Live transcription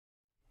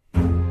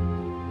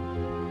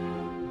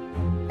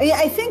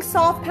I think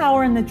soft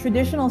power in the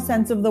traditional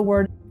sense of the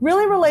word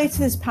really relates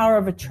to this power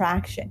of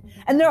attraction.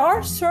 And there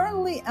are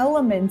certainly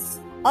elements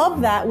of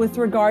that with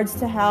regards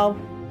to how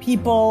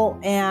people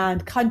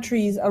and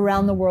countries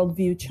around the world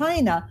view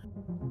China.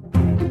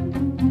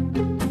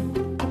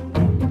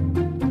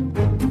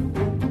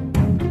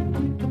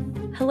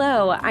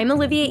 Hello, I'm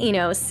Olivia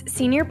Enos,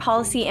 Senior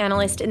Policy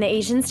Analyst in the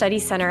Asian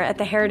Studies Center at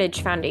the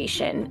Heritage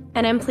Foundation,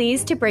 and I'm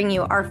pleased to bring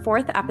you our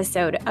fourth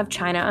episode of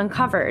China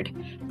Uncovered,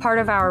 part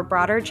of our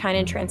broader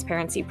China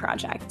Transparency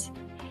Project.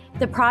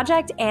 The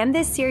project and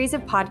this series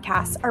of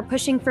podcasts are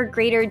pushing for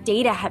greater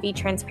data-heavy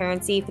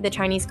transparency for the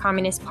Chinese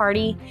Communist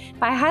Party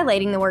by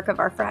highlighting the work of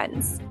our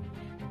friends.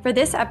 For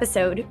this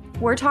episode,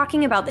 we're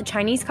talking about the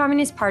Chinese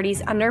Communist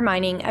Party's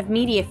undermining of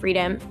media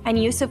freedom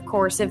and use of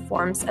coercive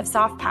forms of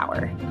soft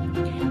power.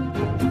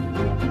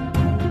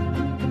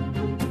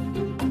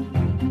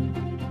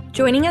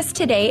 Joining us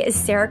today is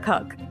Sarah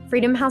Cook,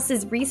 Freedom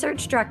House's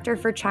Research Director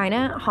for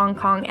China, Hong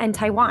Kong, and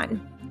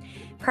Taiwan.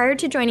 Prior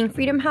to joining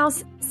Freedom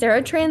House,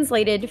 Sarah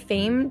translated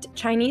famed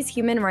Chinese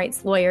human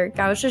rights lawyer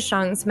Gao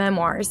Zhisheng's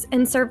memoirs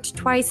and served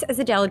twice as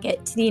a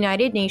delegate to the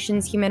United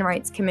Nations Human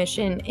Rights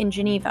Commission in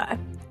Geneva.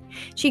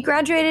 She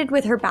graduated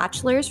with her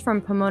bachelor's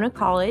from Pomona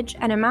College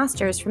and a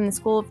master's from the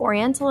School of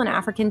Oriental and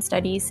African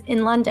Studies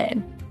in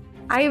London.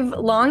 I've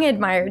long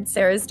admired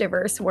Sarah's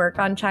diverse work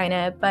on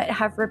China, but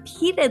have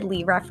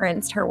repeatedly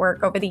referenced her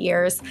work over the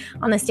years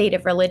on the state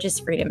of religious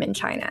freedom in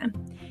China.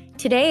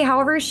 Today,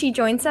 however, she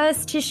joins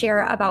us to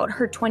share about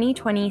her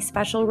 2020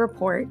 special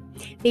report,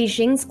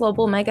 Beijing's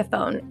Global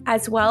Megaphone,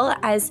 as well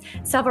as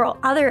several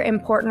other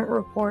important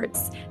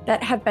reports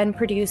that have been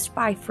produced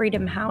by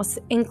Freedom House,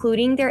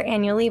 including their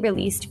annually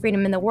released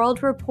Freedom in the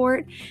World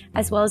report,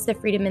 as well as the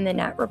Freedom in the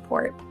Net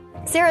report.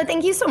 Sarah,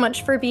 thank you so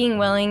much for being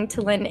willing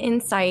to lend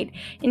insight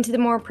into the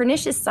more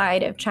pernicious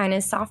side of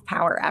China's soft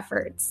power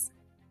efforts.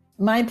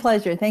 My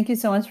pleasure. Thank you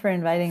so much for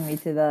inviting me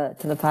to the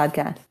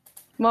podcast.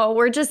 Well,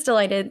 we're just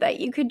delighted that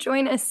you could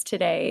join us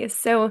today.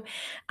 So,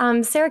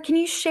 Sarah, can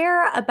you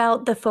share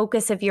about the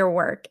focus of your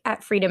work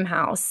at Freedom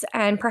House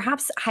and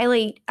perhaps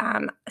highlight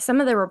some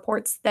of the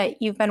reports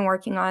that you've been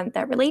working on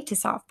that relate to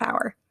soft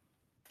power?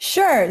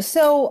 Sure.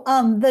 So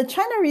the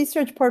China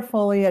research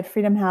portfolio at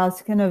Freedom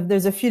House,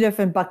 there's a few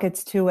different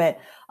buckets to it.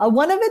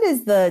 One of it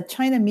is the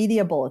China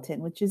Media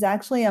Bulletin, which is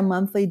actually a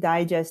monthly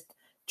digest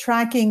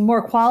tracking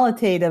more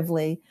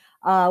qualitatively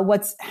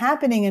what's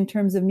happening in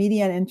terms of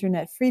media and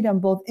internet freedom,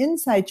 both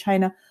inside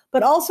China,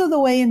 but also the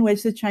way in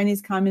which the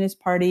Chinese Communist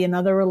Party and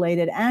other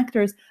related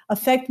actors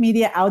affect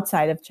media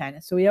outside of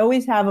China. So we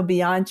always have a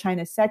Beyond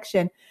China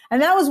section.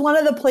 And that was one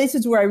of the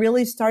places where I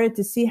really started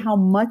to see how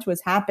much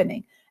was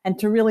happening and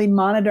to really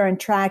monitor and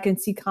track and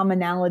see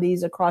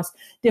commonalities across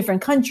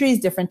different countries,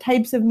 different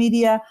types of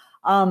media,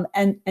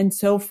 and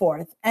so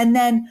forth. And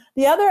then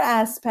the other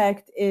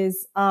aspect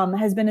is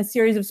has been a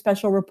series of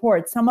special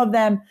reports. Some of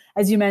them,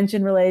 as you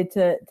mentioned, related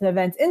to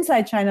events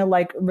inside China,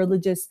 like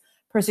religious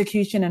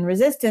persecution and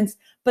resistance.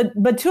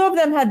 But two of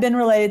them have been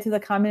related to the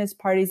Communist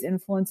Party's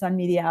influence on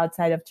media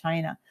outside of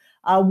China.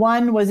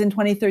 One was in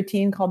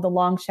 2013 called The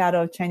Long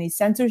Shadow of Chinese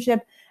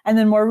Censorship. And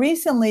then more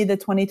recently, the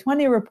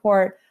 2020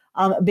 report,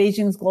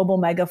 Beijing's Global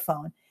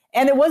Megaphone.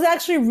 And it was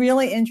actually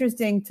really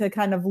interesting to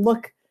kind of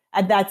look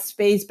at that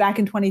space back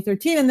in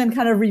 2013 and then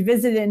kind of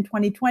revisit it in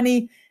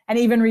 2020 and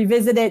even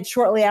revisit it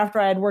shortly after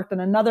I had worked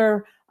on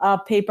another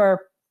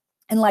paper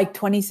in like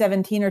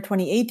 2017 or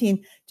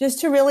 2018, just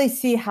to really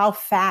see how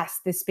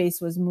fast this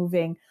space was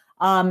moving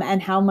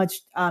and how much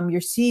you're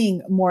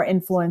seeing more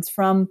influence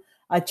from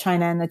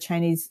China and the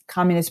Chinese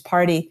Communist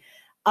Party.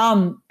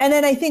 And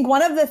then I think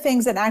one of the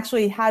things that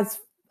actually has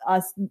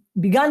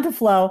begun to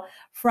flow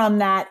from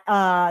that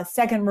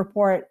second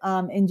report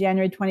in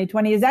January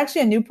 2020 is actually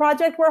a new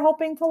project we're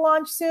hoping to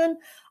launch soon,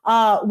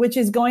 which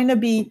is going to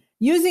be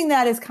using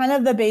that as kind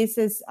of the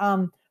basis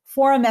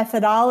for a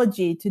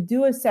methodology to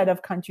do a set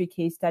of country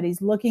case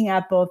studies looking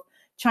at both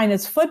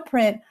China's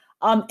footprint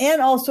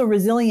and also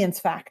resilience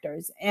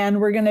factors. And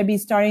we're going to be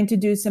starting to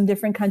do some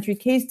different country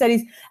case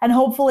studies and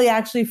hopefully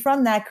actually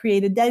from that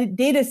create a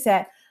data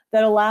set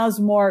that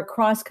allows more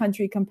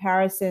cross-country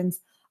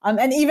comparisons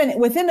and even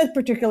within a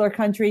particular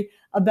country,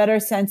 a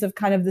better sense of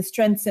kind of the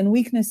strengths and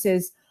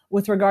weaknesses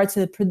with regards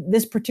to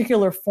this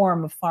particular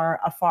form of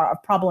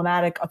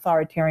problematic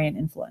authoritarian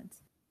influence.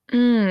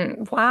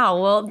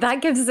 Wow. Well,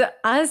 that gives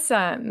us,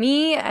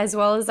 me, as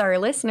well as our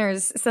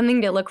listeners,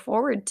 something to look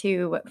forward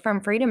to from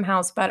Freedom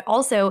House. But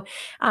also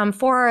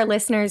for our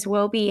listeners,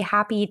 we'll be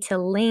happy to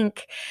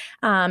link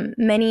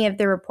many of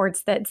the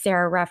reports that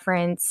Sarah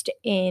referenced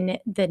in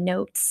the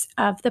notes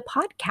of the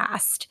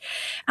podcast.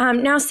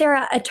 Now,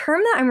 Sarah, a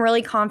term that I'm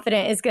really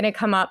confident is going to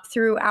come up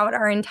throughout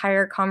our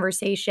entire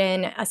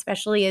conversation,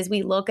 especially as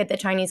we look at the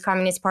Chinese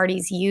Communist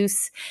Party's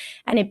use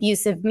and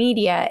abuse of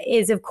media,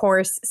 is, of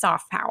course,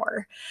 soft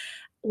power.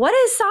 What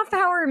does soft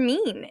power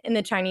mean in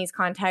the Chinese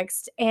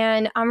context?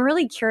 And I'm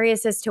really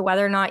curious as to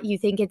whether or not you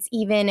think it's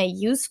even a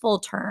useful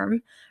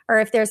term, or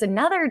if there's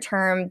another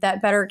term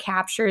that better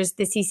captures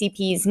the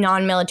CCP's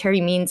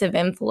non-military means of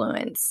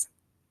influence.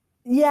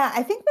 Yeah,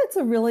 I think that's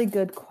a really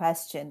good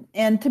question.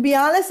 And to be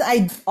honest,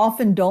 I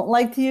often don't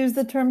like to use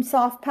the term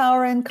soft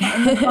power in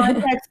the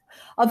context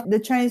of the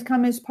Chinese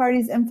Communist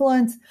Party's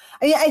influence.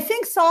 I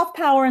think soft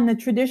power in the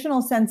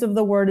traditional sense of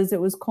the word, as it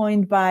was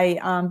coined by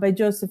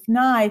Joseph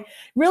Nye,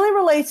 really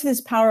relates to this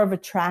power of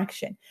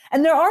attraction.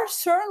 And there are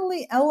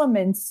certainly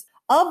elements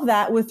of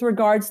that with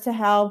regards to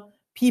how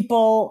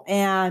people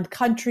and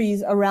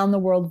countries around the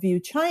world view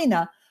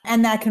China.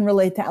 And that can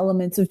relate to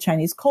elements of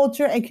Chinese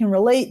culture. It can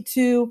relate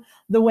to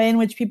the way in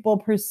which people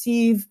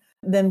perceive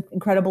the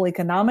incredible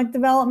economic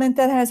development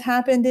that has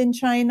happened in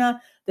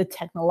China, the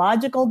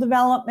technological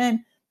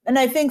development. And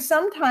I think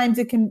sometimes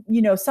it can,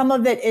 some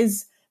of it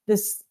is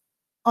this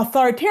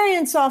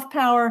authoritarian soft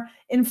power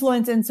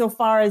influence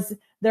insofar as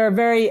there are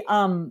very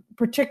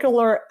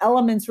particular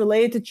elements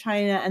related to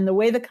China and the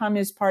way the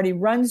Communist Party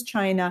runs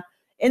China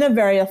in a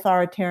very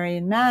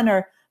authoritarian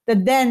manner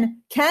that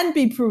then can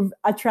be proved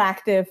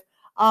attractive,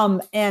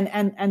 and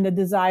the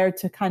desire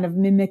to kind of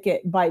mimic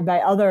it by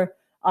other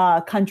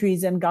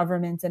countries and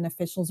governments and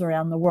officials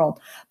around the world.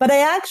 But I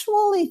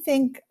actually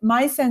think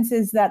my sense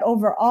is that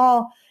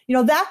overall,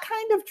 that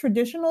kind of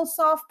traditional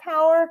soft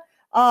power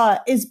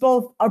is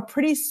both a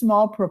pretty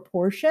small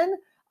proportion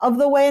of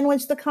the way in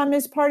which the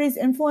Communist Party's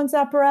influence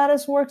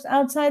apparatus works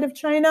outside of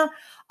China,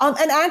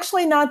 and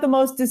actually not the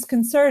most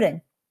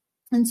disconcerting.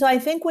 And so I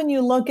think when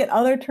you look at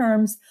other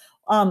terms,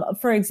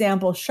 for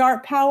example,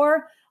 sharp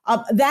power,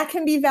 that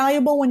can be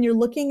valuable when you're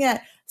looking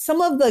at some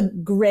of the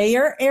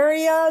grayer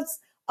areas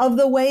of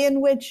the way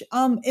in which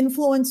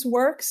influence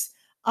works.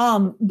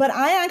 But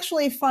I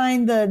actually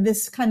find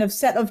this kind of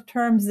set of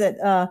terms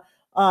that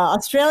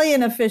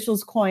Australian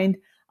officials coined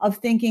of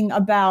thinking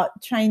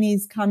about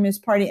Chinese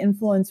Communist Party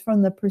influence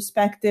from the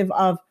perspective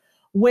of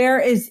where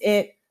is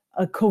it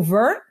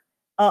covert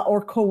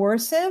or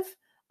coercive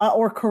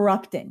or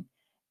corrupting.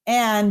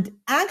 And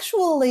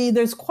actually,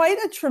 there's quite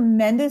a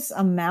tremendous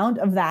amount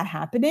of that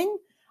happening.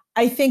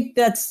 I think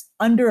that's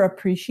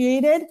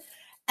underappreciated.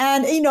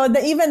 And,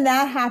 even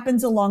that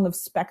happens along a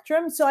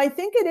spectrum. So I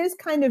think it is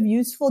kind of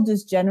useful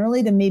just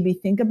generally to maybe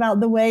think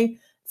about the way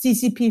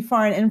CCP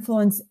foreign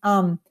influence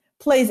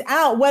plays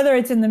out, whether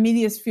it's in the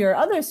media sphere or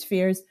other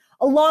spheres,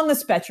 along a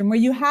spectrum where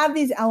you have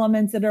these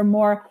elements that are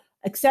more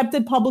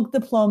accepted public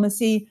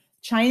diplomacy,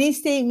 Chinese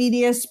state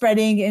media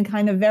spreading in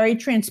kind of very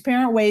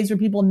transparent ways where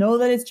people know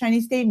that it's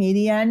Chinese state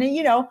media. And,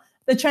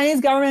 the Chinese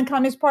government and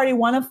Communist Party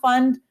want to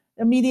fund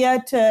the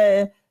media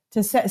to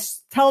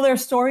tell their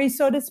story,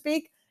 so to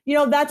speak.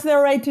 That's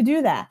their right to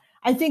do that.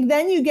 I think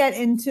then you get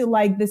into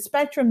like the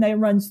spectrum that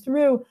runs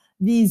through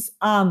these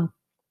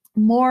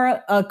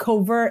more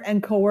covert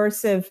and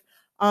coercive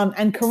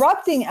and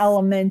corrupting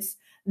elements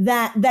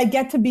that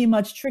get to be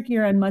much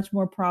trickier and much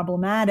more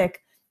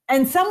problematic.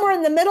 And somewhere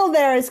in the middle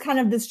there is kind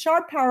of this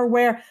sharp power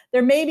where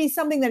there may be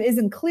something that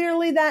isn't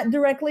clearly that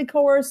directly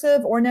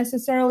coercive or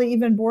necessarily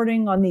even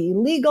bordering on the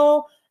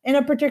illegal in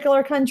a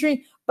particular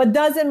country, but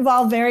does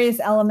involve various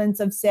elements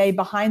of, say,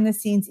 behind the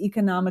scenes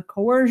economic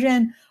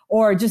coercion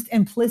or just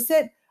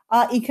implicit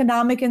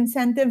economic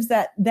incentives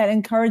that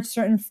encourage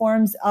certain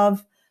forms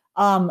of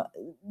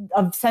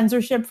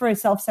censorship, for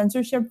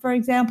self-censorship, for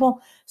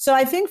example. So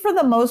I think for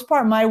the most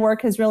part, my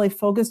work has really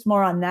focused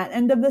more on that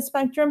end of the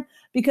spectrum,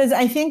 because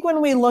I think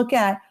when we look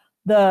at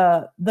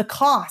the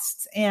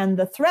costs and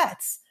the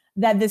threats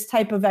that this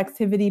type of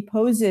activity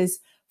poses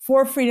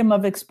for freedom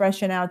of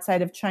expression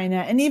outside of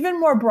China, and even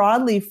more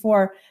broadly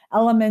for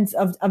elements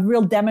of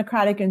real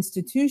democratic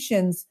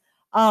institutions,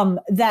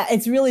 that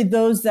it's really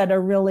those that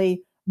are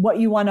really what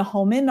you want to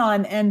home in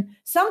on. And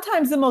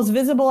sometimes the most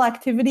visible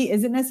activity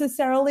isn't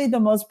necessarily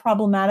the most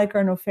problematic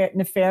or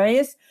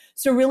nefarious.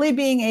 So really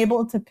being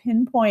able to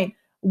pinpoint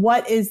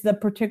what is the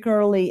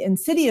particularly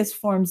insidious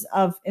forms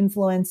of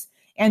influence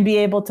and be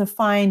able to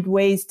find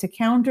ways to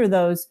counter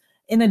those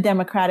in a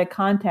democratic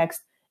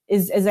context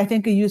is I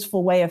think, a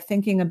useful way of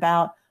thinking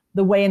about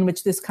the way in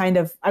which this kind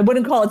of, I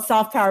wouldn't call it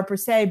soft power per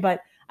se, but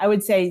I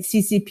would say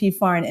CCP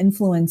foreign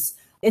influence,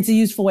 it's a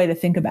useful way to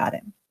think about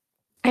it.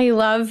 I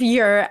love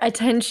your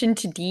attention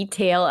to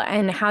detail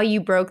and how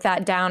you broke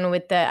that down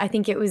with I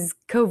think it was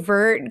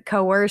covert,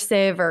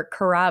 coercive, or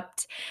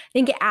corrupt. I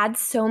think it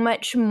adds so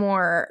much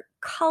more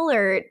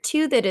color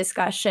to the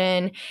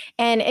discussion.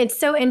 And it's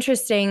so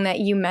interesting that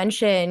you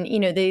mention,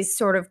 these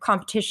sort of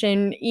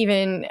competition,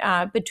 even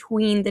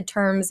between the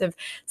terms of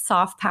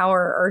soft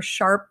power or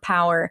sharp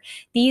power.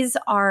 These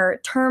are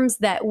terms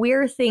that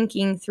we're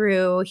thinking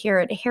through here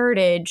at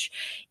Heritage,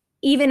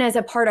 even as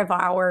a part of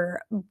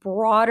our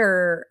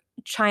broader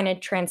China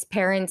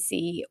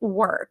transparency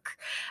work,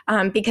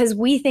 because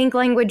we think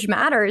language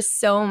matters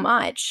so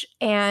much,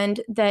 and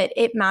that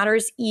it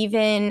matters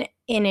even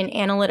in an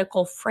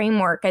analytical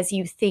framework as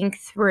you think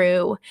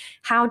through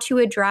how to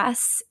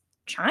address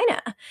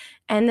China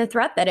and the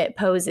threat that it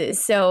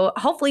poses. So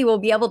hopefully we'll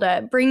be able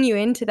to bring you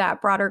into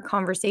that broader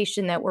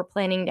conversation that we're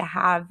planning to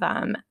have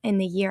in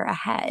the year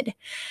ahead.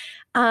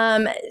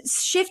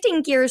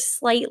 Shifting gears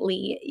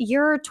slightly,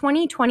 your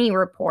 2020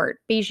 report,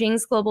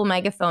 Beijing's Global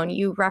Megaphone,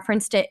 you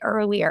referenced it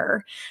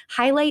earlier,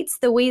 highlights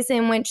the ways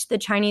in which the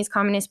Chinese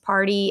Communist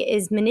Party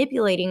is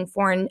manipulating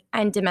foreign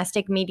and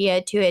domestic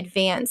media to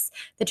advance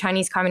the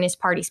Chinese Communist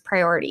Party's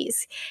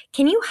priorities.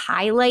 Can you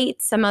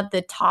highlight some of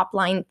the top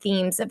line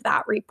themes of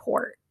that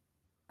report?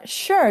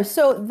 Sure.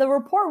 So the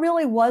report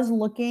really was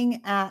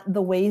looking at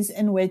the ways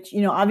in which,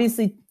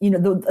 obviously,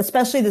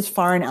 especially this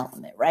foreign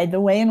element, right?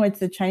 The way in which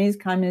the Chinese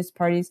Communist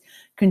Party's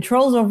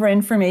controls over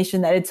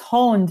information that it's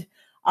honed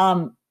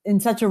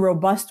in such a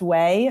robust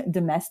way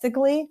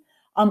domestically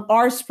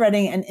are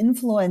spreading and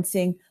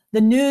influencing the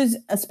news,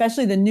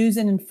 especially the news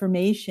and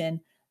information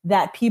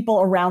that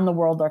people around the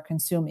world are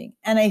consuming.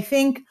 And I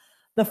think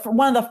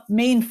one of the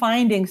main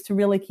findings to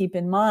really keep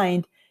in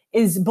mind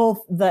is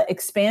both the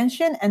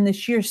expansion and the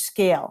sheer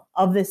scale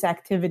of this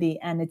activity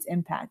and its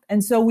impact.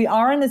 And so we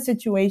are in a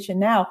situation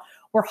now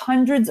where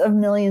hundreds of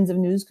millions of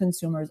news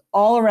consumers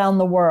all around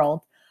the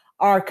world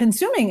are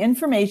consuming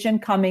information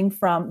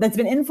that's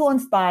been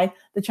influenced by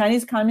the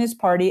Chinese Communist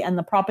Party and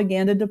the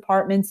propaganda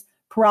department's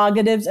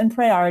prerogatives and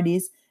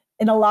priorities.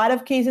 In a lot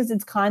of cases,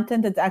 it's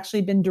content that's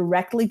actually been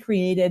directly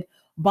created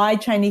by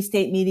Chinese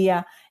state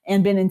media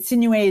and been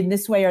insinuated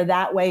this way or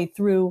that way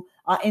through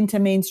into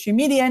mainstream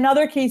media. In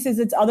other cases,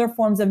 it's other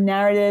forms of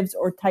narratives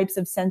or types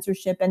of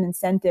censorship and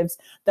incentives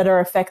that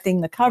are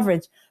affecting the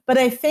coverage. But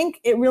I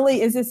think it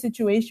really is a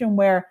situation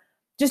where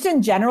just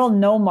in general,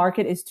 no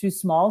market is too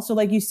small. So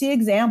like you see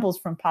examples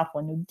from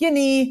Papua New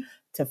Guinea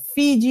to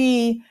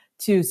Fiji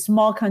to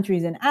small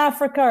countries in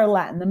Africa or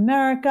Latin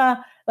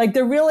America. Like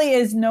there really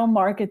is no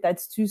market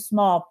that's too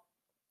small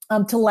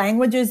to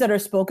languages that are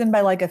spoken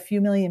by like a few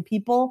million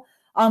people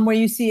where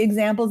you see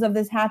examples of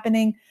this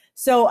happening.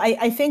 So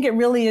I think it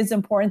really is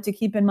important to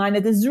keep in mind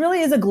that this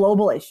really is a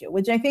global issue,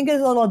 which I think is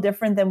a little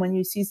different than when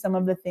you see some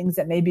of the things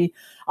that maybe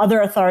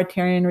other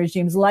authoritarian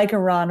regimes like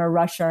Iran or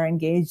Russia are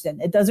engaged in.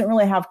 It doesn't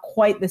really have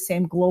quite the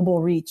same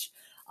global reach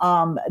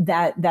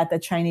that the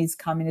Chinese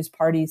Communist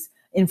Party's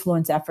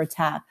influence efforts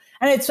have.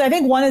 And so I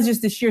think one is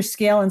just the sheer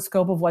scale and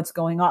scope of what's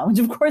going on, which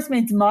of course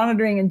makes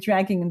monitoring and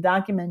tracking and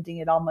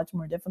documenting it all much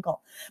more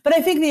difficult. But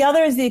I think the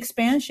other is the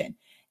expansion.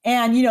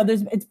 And,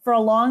 it's for a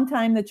long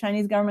time, the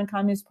Chinese government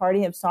Communist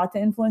Party have sought to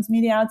influence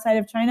media outside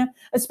of China,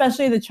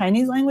 especially the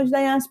Chinese language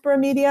diaspora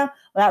media.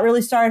 That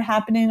really started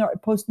happening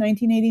post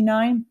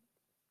 1989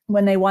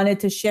 when they wanted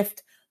to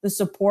shift the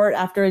support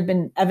after it had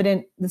been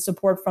evident the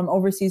support from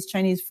overseas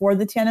Chinese for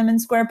the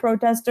Tiananmen Square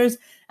protesters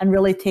and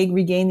really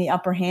regain the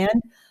upper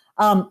hand.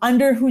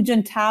 Under Hu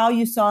Jintao,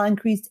 you saw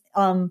increased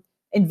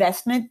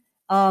investment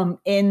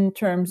in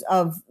terms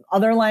of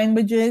other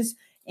languages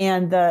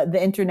and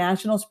the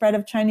international spread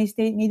of Chinese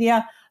state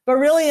media. But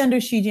really under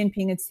Xi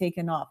Jinping, it's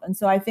taken off. And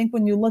so I think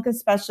when you look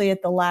especially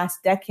at the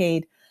last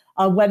decade,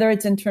 whether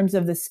it's in terms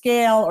of the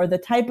scale or the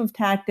type of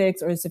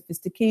tactics or the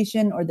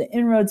sophistication or the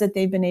inroads that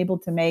they've been able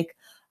to make,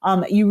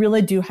 you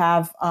really do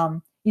have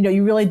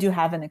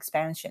an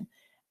expansion.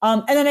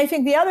 And then I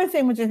think the other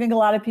thing, which I think a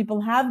lot of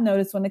people have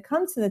noticed when it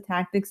comes to the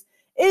tactics,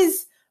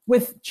 is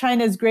with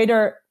China's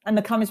greater and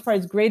the Communist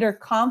Party's greater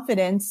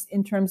confidence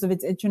in terms of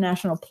its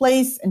international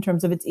place, in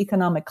terms of its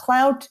economic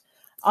clout,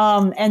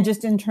 and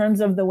just in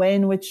terms of the way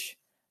in which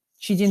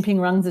Xi Jinping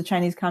runs the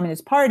Chinese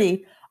Communist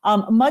Party,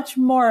 much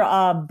more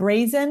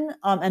brazen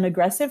and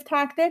aggressive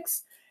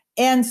tactics.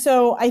 And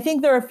so I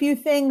think there are a few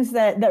things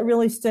that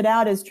really stood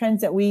out as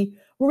trends that we're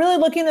really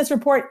looking at this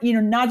report,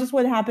 not just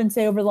what happened,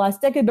 say, over the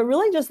last decade, but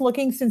really just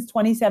looking since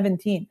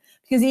 2017,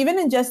 because even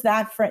in just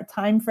that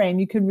time frame,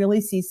 you could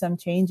really see some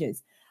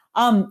changes.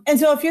 And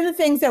so a few of the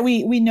things that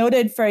we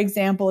noted, for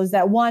example, is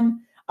that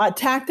one,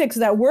 tactics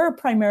that were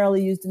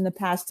primarily used in the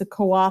past to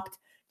co-opt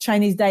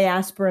Chinese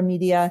diaspora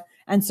media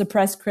and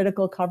suppress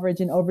critical coverage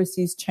in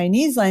overseas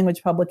Chinese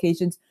language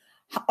publications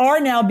are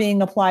now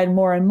being applied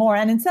more and more,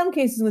 and in some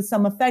cases with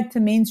some effect, to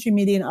mainstream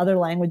media in other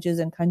languages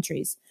and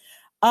countries.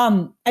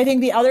 I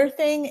think the other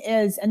thing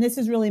is, and this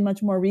is really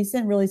much more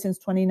recent, really since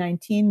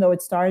 2019, though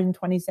it started in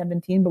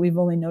 2017, but we've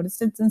only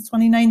noticed it since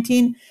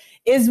 2019,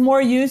 is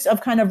more use of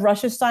kind of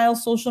Russia-style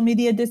social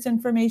media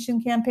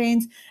disinformation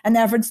campaigns and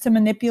efforts to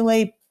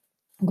manipulate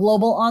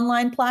global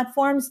online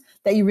platforms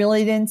that you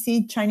really didn't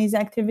see Chinese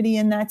activity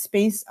in that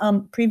space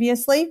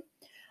previously.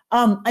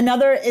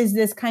 Another is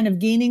this kind of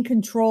gaining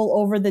control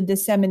over the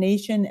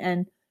dissemination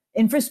and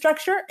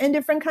infrastructure in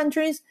different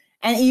countries,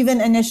 and even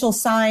initial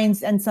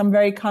signs and some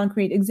very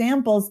concrete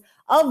examples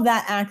of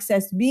that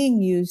access being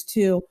used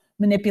to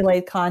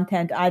manipulate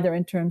content, either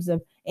in terms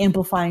of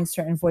amplifying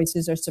certain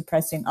voices or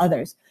suppressing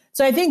others.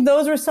 So I think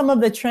those are some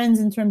of the trends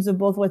in terms of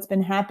both what's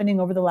been happening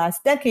over the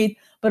last decade,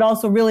 but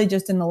also really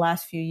just in the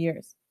last few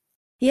years.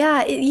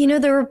 Yeah,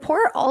 the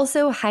report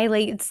also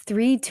highlights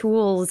 3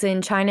 tools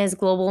in China's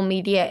global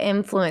media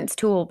influence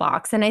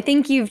toolbox. And I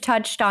think you've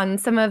touched on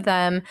some of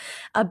them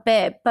a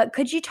bit, but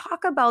could you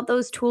talk about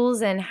those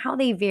tools and how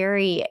they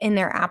vary in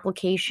their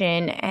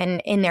application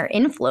and in their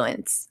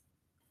influence?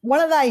 one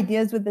of the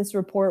ideas with this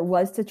report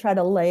was to try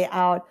to lay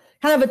out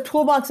kind of a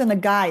toolbox and a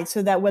guide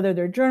so that whether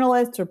they're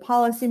journalists or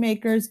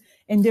policymakers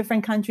in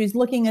different countries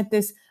looking at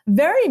this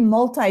very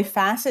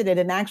multifaceted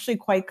and actually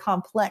quite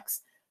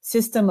complex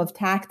system of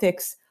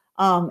tactics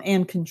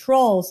and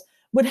controls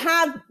would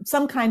have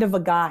some kind of a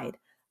guide.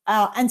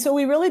 And so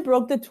we really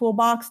broke the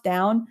toolbox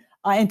down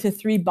into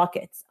three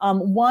buckets.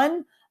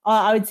 One,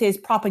 I would say, is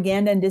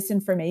propaganda and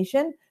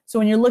disinformation. So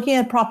when you're looking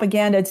at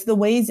propaganda, it's the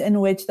ways in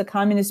which the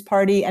Communist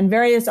Party and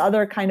various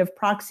other kind of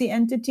proxy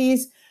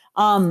entities,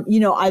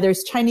 either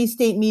it's Chinese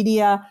state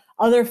media,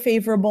 other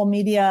favorable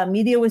media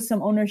with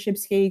some ownership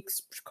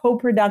stakes,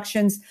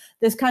 co-productions,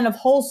 this kind of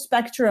whole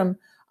spectrum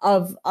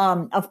of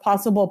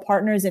possible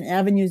partners and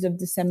avenues of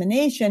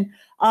dissemination,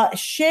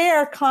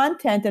 share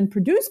content and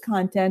produce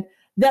content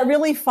that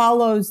really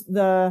follows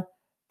the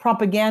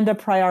propaganda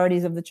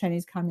priorities of the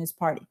Chinese Communist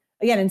Party.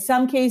 Again, in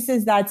some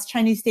cases, that's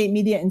Chinese state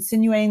media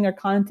insinuating their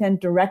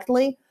content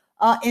directly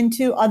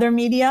into other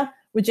media,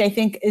 which I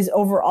think is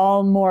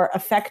overall more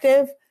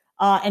effective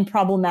and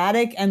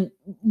problematic and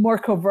more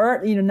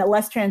covert,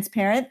 less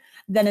transparent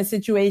than a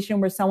situation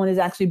where someone is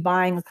actually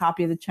buying a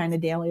copy of the China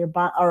Daily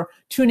or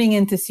tuning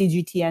into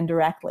CGTN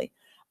directly.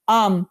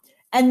 And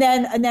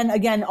then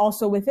again,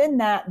 also within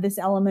that, this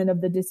element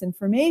of the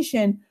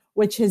disinformation,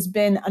 which has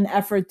been an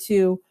effort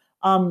to,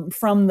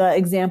 from the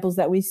examples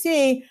that we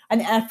see,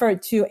 an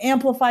effort to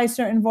amplify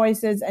certain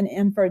voices, an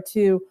effort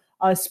to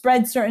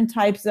spread certain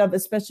types of,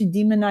 especially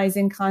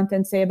demonizing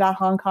content, say about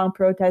Hong Kong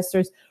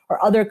protesters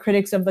or other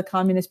critics of the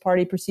Communist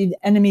Party, perceived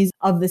enemies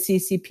of the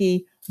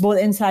CCP, both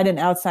inside and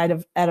outside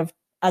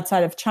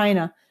of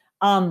China.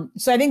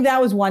 So I think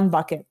that was one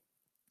bucket.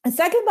 A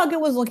second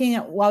bucket was looking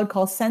at what I would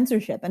call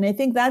censorship. And I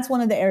think that's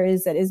one of the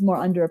areas that is more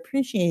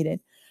underappreciated.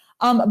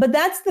 But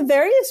that's the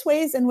various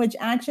ways in which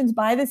actions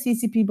by the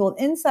CCP, both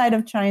inside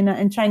of China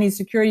and Chinese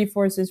security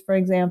forces, for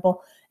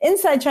example,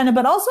 inside China,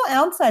 but also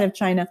outside of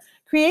China,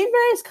 create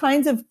various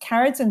kinds of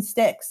carrots and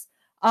sticks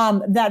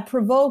that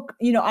provoke,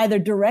 either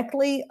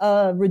directly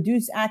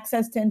reduce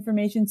access to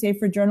information, say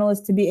for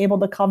journalists to be able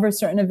to cover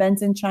certain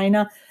events in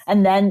China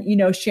and then,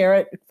 share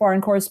it,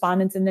 foreign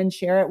correspondents, and then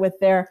share it with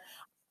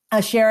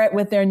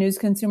their news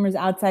consumers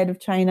outside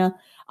of China.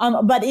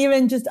 But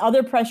even just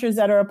other pressures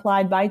that are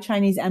applied by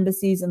Chinese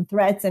embassies and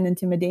threats and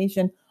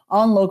intimidation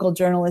on local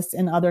journalists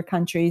in other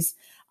countries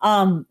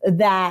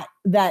that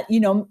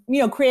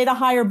create a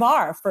higher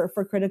bar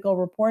for critical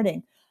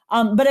reporting.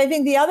 But I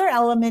think the other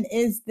element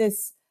is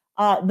this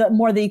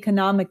the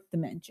economic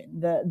dimension,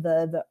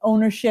 the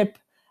ownership,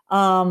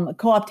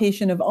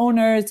 co-optation of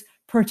owners,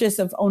 purchase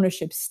of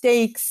ownership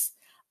stakes,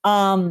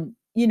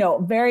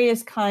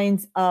 various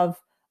kinds of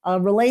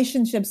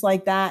relationships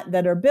like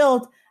that are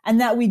built, and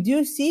that we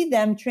do see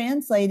them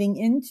translating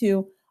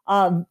into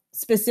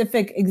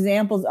specific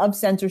examples of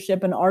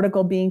censorship, an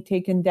article being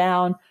taken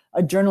down,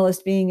 a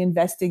journalist being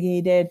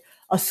investigated,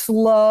 a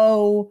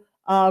slow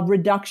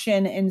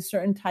reduction in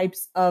certain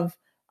types of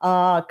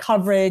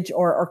coverage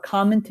or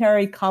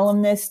commentary,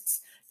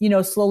 columnists,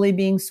 slowly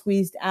being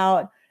squeezed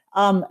out.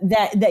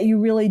 That you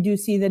really do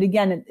see that,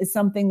 again, is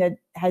something that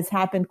has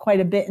happened quite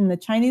a bit in the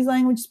Chinese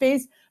language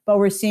space, but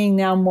we're seeing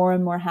now more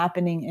and more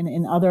happening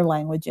in other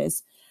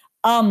languages.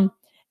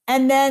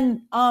 And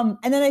then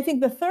I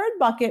think the third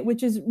bucket,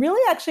 which is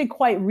really actually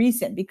quite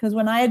recent, because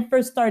when I had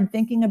first started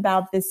thinking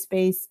about this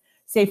space,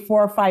 say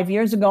 4 or 5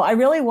 years ago, I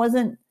really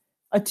wasn't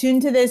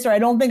attuned to this, or I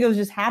don't think it was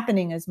just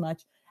happening as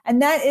much.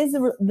 And that is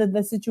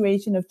the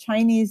situation of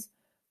Chinese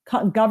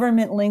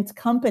government-linked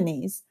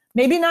companies,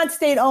 maybe not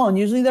state-owned,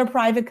 usually they're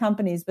private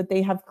companies, but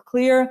they have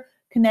clear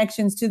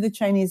connections to the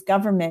Chinese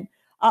government,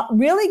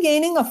 really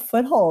gaining a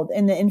foothold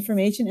in the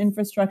information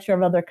infrastructure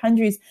of other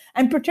countries,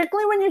 and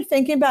particularly when you're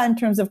thinking about in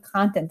terms of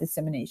content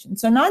dissemination.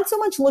 So not so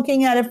much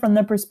looking at it from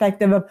the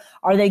perspective of,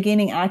 are they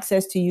gaining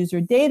access to user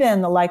data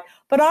and the like,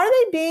 but are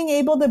they being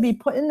able to be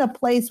put in a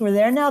place where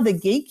they're now the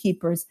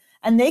gatekeepers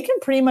and they can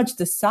pretty much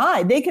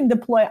decide, they can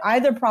deploy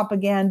either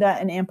propaganda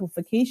and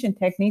amplification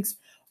techniques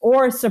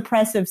or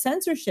suppressive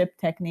censorship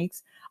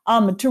techniques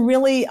to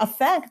really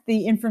affect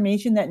the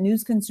information that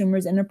news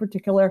consumers in a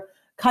particular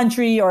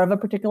country or of a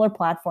particular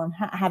platform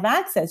have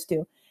access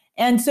to.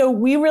 And so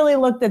we really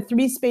looked at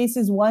three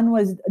spaces. One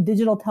was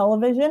digital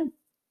television.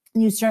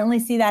 You certainly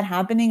see that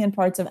happening in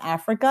parts of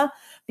Africa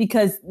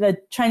because the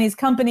Chinese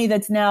company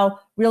that's now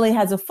really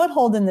has a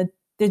foothold in the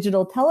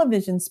digital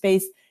television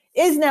space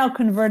is now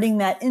converting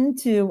that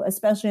into,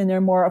 especially in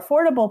their more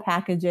affordable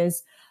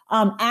packages,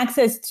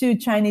 access to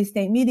Chinese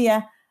state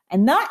media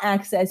and not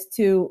access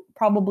to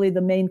probably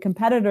the main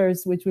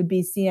competitors, which would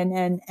be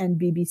CNN and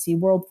BBC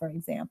World, for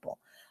example.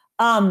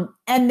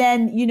 And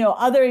then,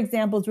 other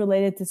examples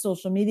related to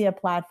social media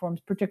platforms,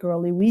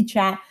 particularly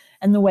WeChat,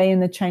 and the way in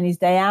the Chinese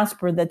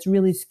diaspora that's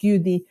really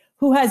skewed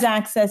who has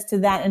access to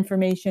that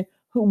information,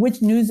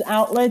 which news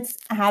outlets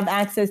have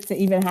access to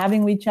even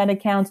having WeChat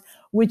accounts,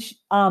 which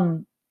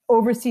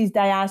overseas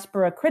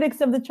diaspora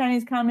critics of the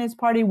Chinese Communist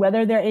Party,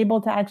 whether they're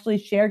able to actually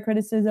share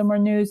criticism or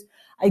news.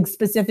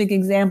 specific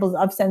examples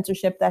of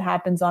censorship that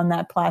happens on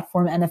that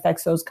platform and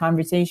affects those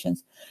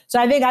conversations. So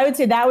I would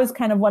say that was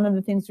kind of one of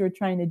the things we were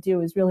trying to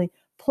do, is really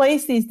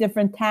place these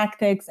different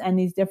tactics and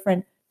these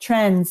different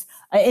trends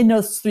in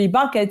those three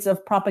buckets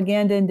of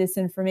propaganda and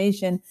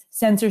disinformation,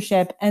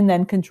 censorship, and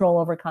then control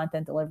over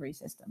content delivery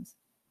systems.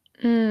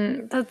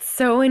 That's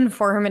so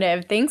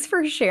informative. Thanks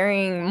for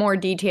sharing more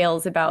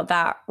details about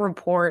that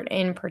report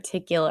in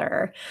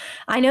particular.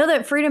 I know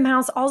that Freedom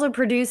House also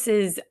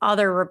produces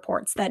other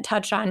reports that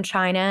touch on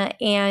China.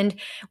 And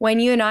when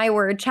you and I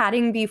were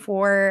chatting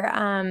before,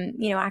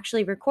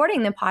 actually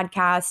recording the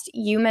podcast,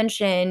 you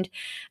mentioned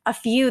a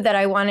few that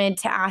I wanted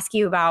to ask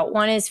you about.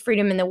 One is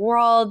Freedom in the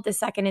World. The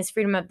second is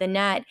Freedom of the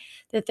Net.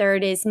 The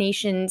third is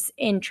Nations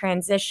in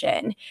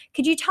Transition.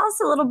 Could you tell us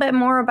a little bit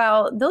more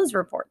about those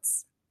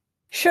reports?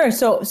 Sure.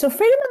 So Freedom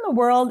in the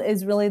World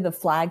is really the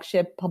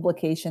flagship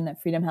publication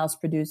that Freedom House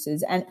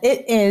produces. And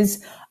it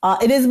is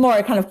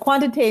more kind of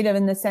quantitative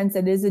in the sense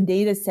that it is a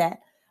data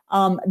set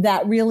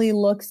that really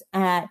looks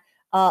at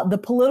the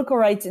political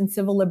rights and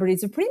civil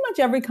liberties of pretty much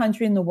every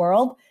country in the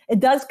world.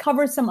 It does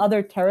cover some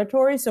other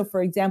territories. So,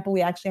 for example,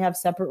 we actually have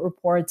separate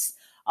reports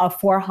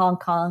for Hong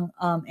Kong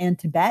and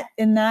Tibet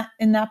in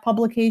that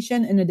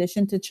publication, in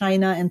addition to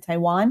China and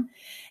Taiwan.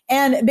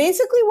 And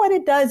basically what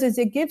it does is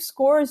it gives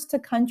scores to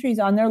countries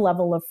on their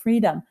level of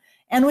freedom.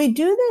 And we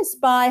do this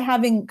by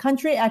having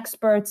country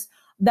experts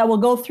that will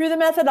go through the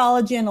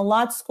methodology and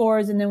allot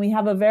scores. And then we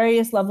have a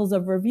various levels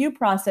of review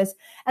process.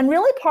 And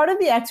really part of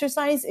the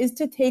exercise is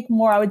to take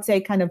more, I would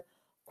say, kind of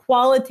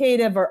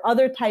qualitative or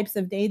other types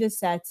of data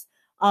sets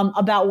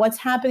about what's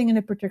happening in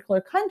a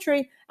particular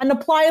country and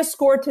apply a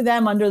score to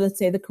them under, let's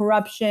say, the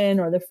corruption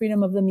or the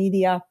freedom of the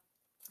media,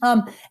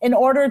 in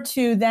order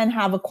to then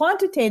have a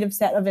quantitative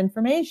set of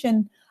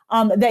information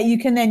that you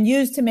can then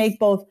use to make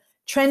both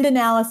trend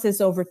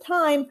analysis over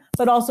time,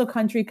 but also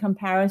country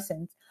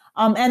comparisons.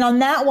 And on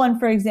that one,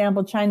 for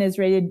example, China is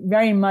rated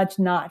very much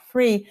not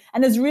free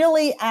and is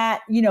really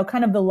at,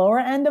 kind of the lower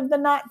end of the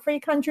not free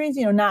countries,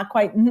 not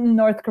quite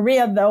North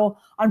Korea, though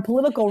on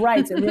political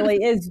rights,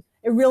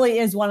 it really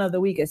is one of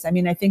the weakest. I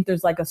mean, I think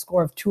there's like a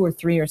score of 2 or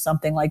 3 or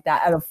something like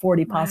that out of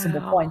 40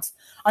 possible points.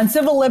 On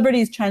civil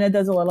liberties, China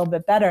does a little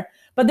bit better.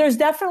 But there's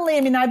definitely,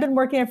 I've been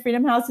working at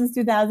Freedom House since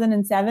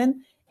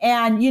 2007.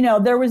 And,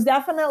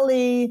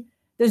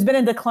 there's been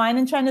a decline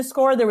in China's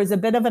score. There was a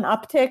bit of an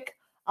uptick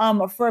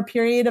for a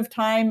period of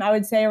time, I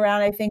would say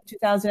around,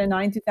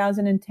 2009,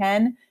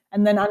 2010.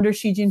 And then under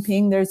Xi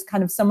Jinping, there's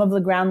kind of some of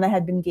the ground that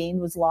had been gained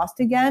was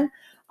lost again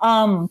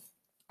on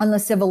the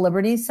civil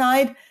liberties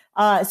side.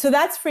 So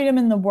that's Freedom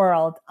in the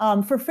World.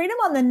 For Freedom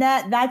on the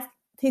Net, that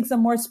takes a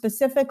more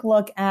specific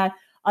look at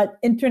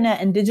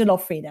internet and digital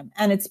freedom.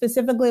 And it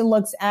specifically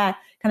looks at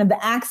kind of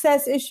the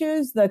access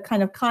issues, the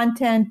kind of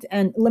content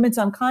and limits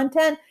on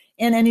content,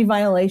 and any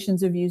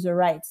violations of user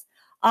rights.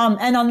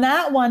 And on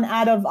that one,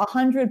 out of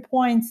 100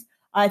 points,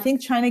 I think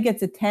China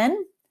gets a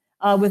 10,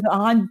 with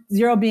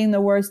 0 being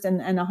the worst and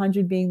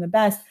 100 being the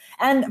best.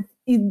 And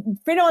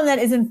Freedom on Net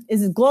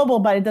is global,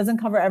 but it doesn't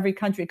cover every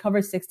country. It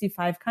covers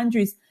 65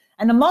 countries.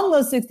 And among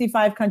those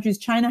 65 countries,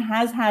 China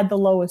has had the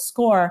lowest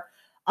score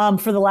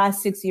for the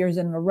last 6 years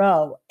in a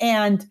row.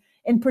 And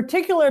in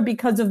particular,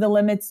 because of the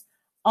limits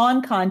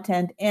on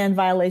content and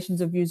violations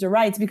of user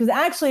rights. Because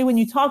actually, when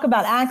you talk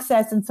about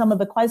access and some of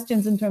the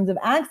questions in terms of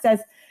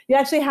access, you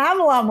actually have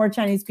a lot more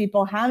Chinese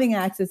people having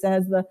access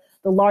as the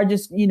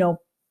largest,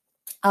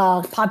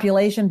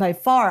 population by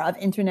far of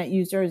internet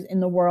users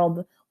in the world,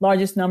 the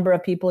largest number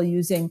of people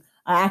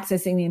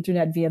accessing the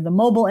internet via the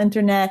mobile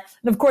internet.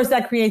 And of course,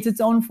 that creates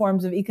its own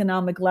forms of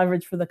economic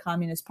leverage for the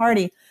Communist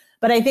Party.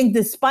 But I think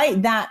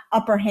despite that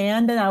upper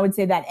hand, and I would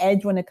say that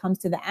edge when it comes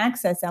to the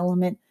access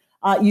element,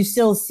 you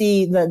still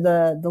see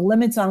the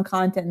limits on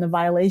content and the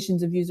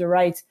violations of user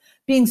rights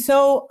being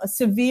so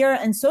severe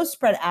and so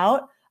spread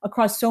out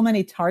across so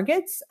many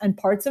targets and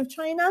parts of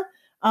China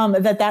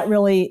that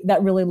really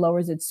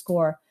lowers its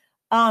score.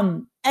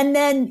 And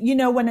then,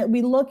 when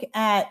we look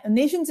at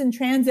Nations in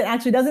Transit,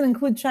 actually doesn't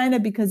include China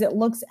because it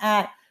looks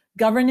at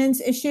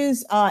governance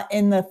issues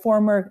in the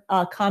former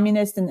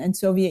communist and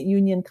Soviet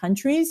Union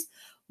countries.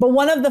 But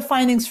one of the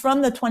findings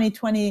from the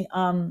 2020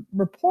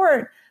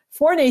 report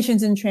for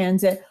Nations in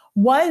Transit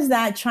was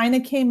that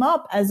China came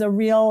up as a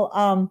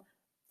real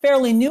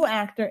fairly new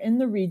actor in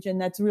the region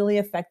that's really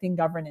affecting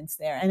governance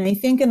there. And I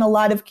think in a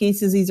lot of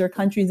cases, these are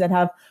countries that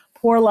have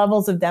poor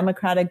levels of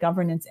democratic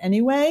governance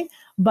anyway,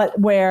 but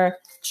where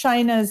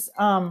China's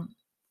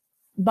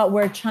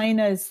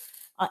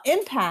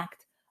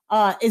impact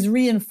is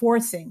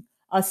reinforcing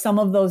some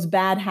of those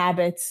bad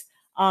habits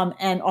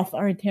and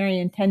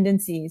authoritarian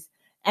tendencies.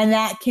 And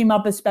that came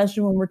up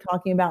especially when we're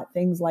talking about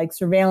things like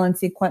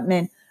surveillance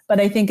equipment. But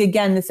I think,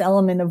 again, this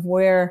element of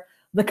where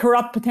the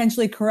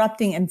potentially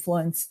corrupting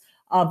influence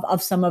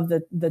of some of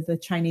the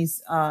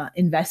Chinese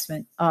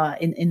investment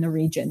in the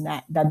region,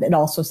 that it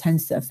also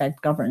tends to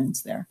affect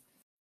governance there.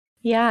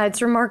 Yeah,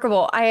 it's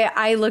remarkable.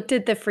 I looked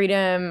at the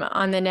Freedom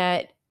on the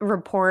Net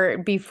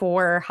report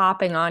before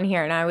hopping on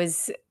here, and I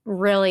was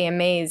really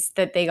amazed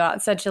that they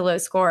got such a low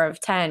score of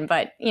 10.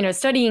 But,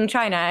 studying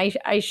China,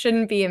 I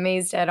shouldn't be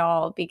amazed at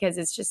all, because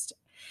it's just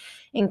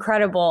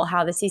incredible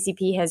how the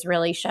CCP has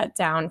really shut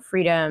down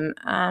freedom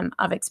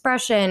of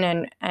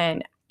expression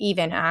and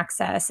even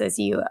access, as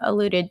you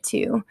alluded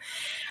to.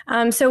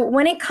 So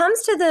when it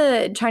comes to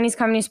the Chinese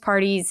Communist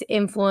Party's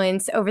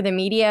influence over the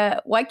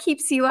media, what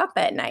keeps you up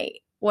at night?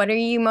 What are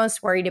you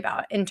most worried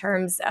about in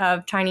terms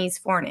of Chinese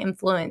foreign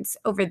influence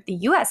over the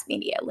U.S.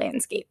 media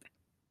landscape?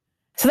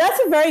 So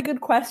that's a very good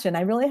question.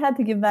 I really had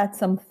to give that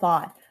some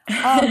thought.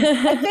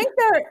 I think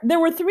there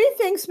were three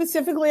things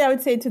specifically I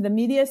would say to the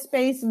media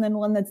space, and then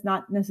one that's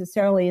not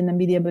necessarily in the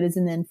media but is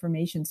in the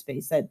information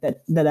space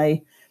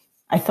that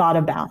I thought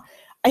about.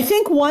 I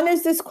think one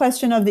is this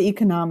question of the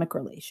economic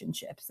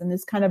relationships and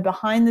this kind of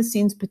behind the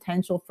scenes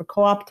potential for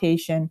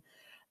co-optation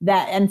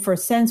and for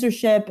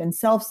censorship and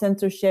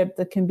self-censorship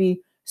that can be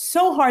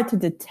so hard to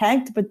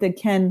detect, but that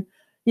can,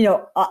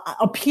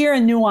 appear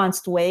in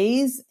nuanced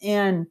ways,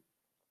 and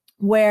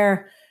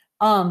where,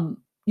 and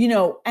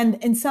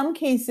in some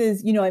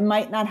cases, it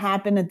might not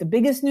happen at the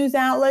biggest news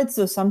outlets.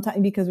 So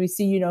sometimes, because we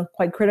see,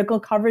 quite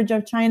critical coverage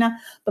of China,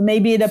 but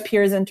maybe it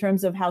appears in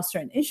terms of how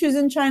certain issues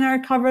in China are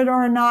covered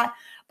or not.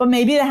 But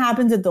maybe it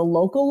happens at the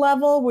local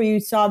level, where you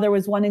saw there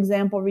was one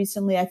example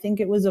recently, I think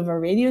it was of a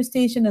radio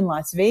station in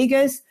Las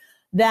Vegas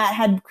that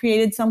had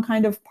created some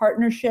kind of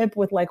partnership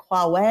with like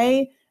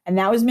Huawei, and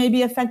that was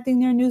maybe affecting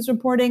their news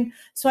reporting.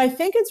 So I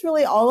think it's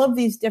really all of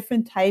these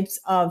different types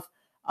of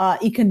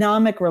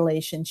economic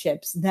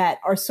relationships that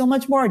are so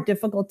much more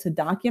difficult to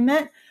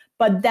document,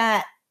 but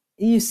that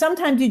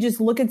sometimes you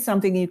just look at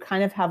something and you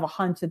kind of have a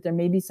hunch that there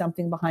may be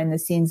something behind the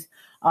scenes,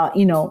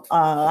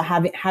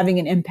 having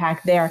an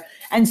impact there.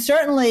 And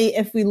certainly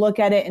if we look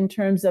at it in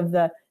terms of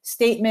the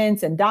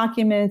statements and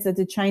documents that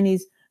the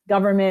Chinese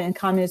government and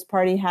Communist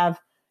Party have,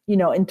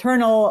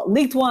 internal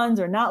leaked ones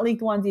or not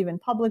leaked ones, even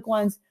public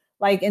ones,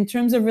 like in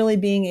terms of really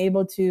being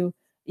able to,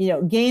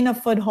 gain a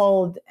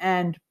foothold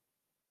and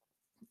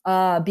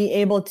be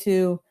able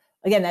to,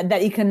 again,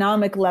 that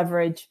economic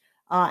leverage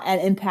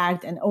and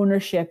impact and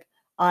ownership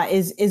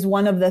is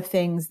one of the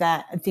things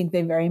that I think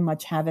they very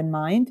much have in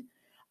mind.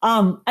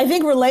 I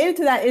think related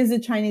to that is the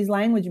Chinese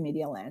language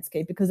media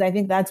landscape, because I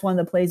think that's one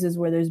of the places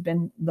where there's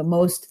been the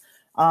most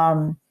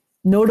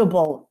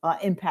notable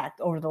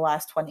impact over the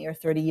last 20 or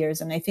 30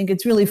 years. And I think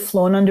it's really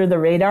flown under the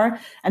radar,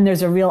 and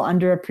there's a real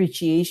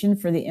underappreciation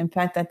for the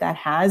impact that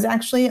has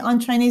actually on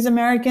Chinese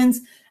Americans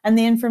and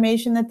the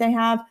information that they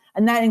have.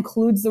 And that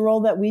includes the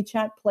role that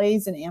WeChat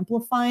plays in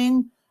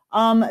amplifying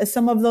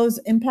some of those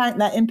impact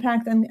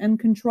and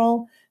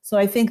control. So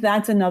I think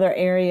that's another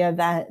area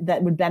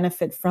that would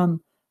benefit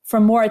from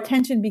more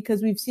attention,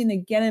 because we've seen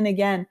again and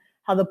again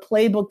how the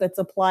playbook that's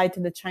applied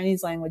to the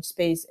Chinese language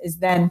space is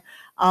then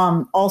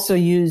also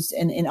used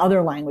in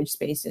other language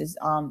spaces,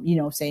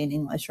 say in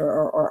English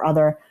or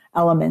other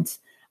elements.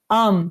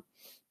 And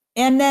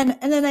then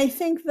I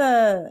think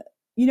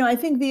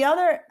the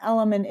other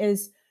element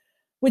is,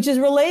 which is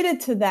related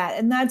to that,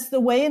 and that's the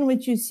way in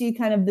which you see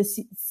kind of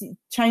the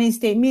Chinese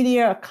state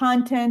media,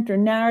 content or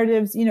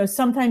narratives,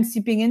 sometimes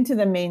seeping into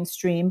the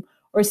mainstream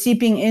or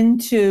seeping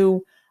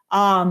into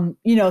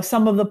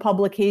some of the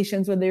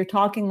publications where they're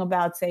talking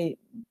about, say,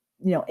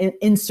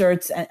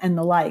 inserts and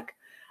the like.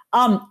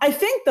 I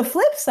think the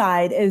flip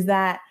side is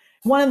that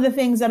one of the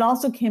things that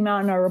also came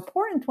out in our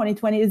report in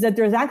 2020 is that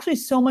there's actually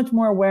so much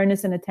more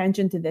awareness and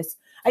attention to this.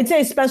 I'd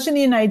say especially in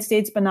the United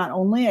States, but not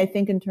only. I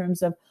think in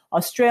terms of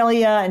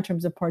Australia, in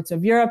terms of parts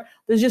of Europe,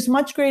 there's just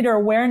much greater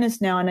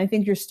awareness now. And I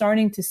think you're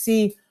starting to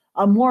see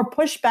more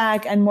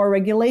pushback and more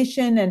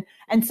regulation.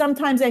 And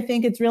sometimes I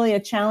think it's really a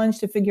challenge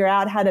to figure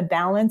out how to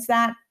balance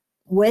that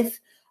with,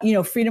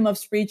 freedom of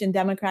speech and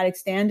democratic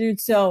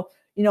standards. So,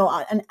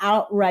 an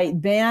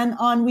outright ban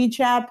on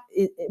WeChat,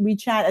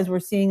 as we're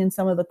seeing in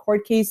some of the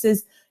court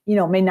cases,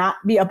 is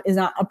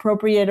not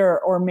appropriate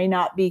or may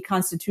not be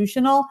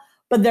constitutional.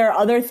 But there are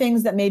other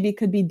things that maybe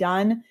could be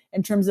done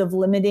in terms of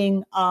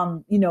limiting,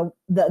 the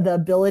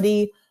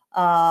ability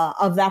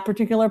of that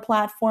particular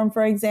platform,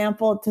 for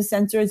example, to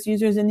censor its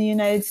users in the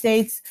United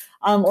States,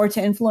 or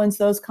to influence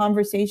those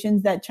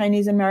conversations that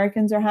Chinese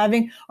Americans are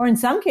having, or in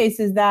some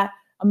cases that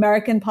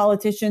American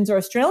politicians or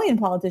Australian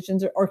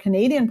politicians or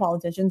Canadian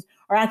politicians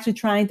are actually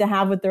trying to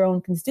have with their own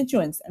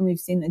constituents. And we've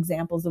seen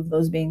examples of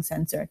those being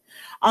censored.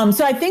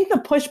 So I think the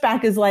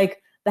pushback is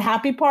like the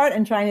happy part,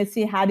 and trying to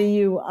see how do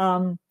you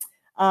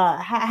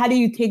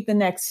take the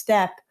next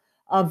step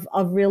of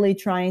really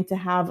trying to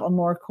have a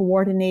more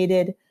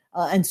coordinated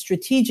and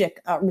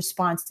strategic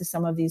response to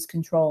some of these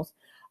controls.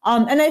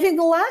 And I think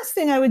the last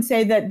thing I would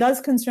say that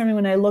does concern me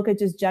when I look at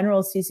just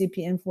general CCP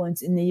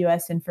influence in the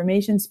U.S.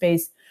 information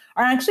space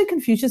are actually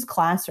Confucius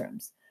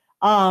classrooms.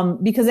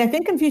 Because I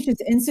think Confucius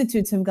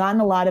Institutes have gotten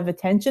a lot of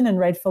attention, and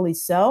rightfully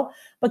so.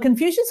 But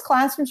Confucius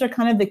classrooms are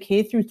kind of the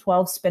K through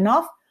 12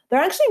 spinoff. There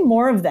are actually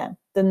more of them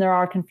than there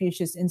are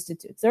Confucius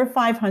Institutes. There were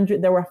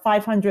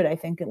 500, I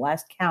think, at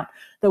last count.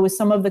 There was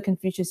some of the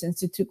Confucius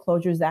Institute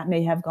closures that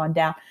may have gone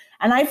down.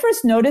 And I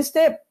first noticed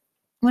it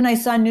when I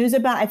saw news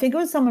about, I think it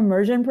was some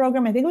immersion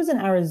program, I think it was in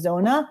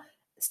Arizona,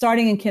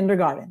 starting in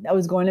kindergarten, that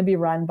was going to be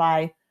run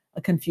by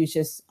a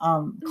Confucius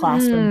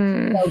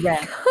classroom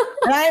program.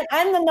 And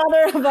I'm the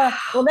mother of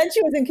well, then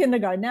she was in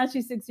kindergarten. Now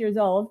she's 6 years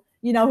old,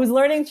 who's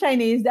learning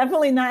Chinese,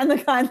 definitely not in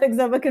the context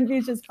of a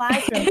Confucius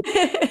classroom.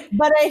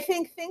 But I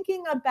think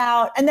thinking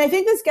about, and I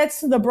think this gets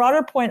to the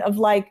broader point of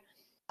like,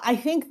 I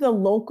think the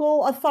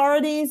local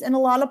authorities in a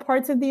lot of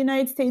parts of the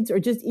United States are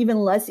just even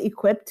less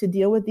equipped to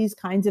deal with these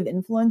kinds of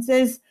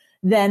influences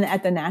than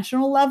at the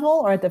national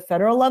level or at the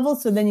federal level.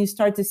 So then you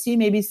start to see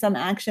maybe some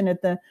action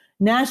at the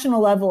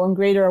national level and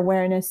greater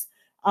awareness,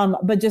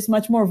 but just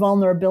much more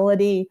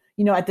vulnerability,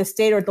 at the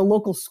state or at the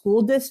local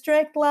school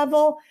district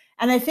level.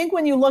 And I think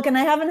when you look, and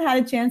I haven't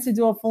had a chance to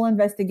do a full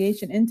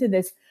investigation into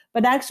this,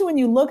 but actually when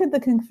you look at the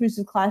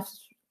Confucius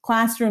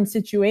classroom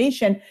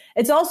situation,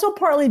 it's also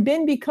partly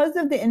been because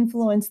of the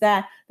influence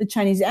that the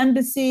Chinese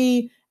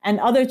embassy and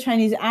other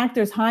Chinese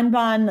actors,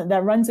 Hanban,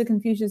 that runs the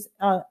Confucius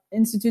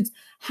Institutes,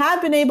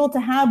 have been able to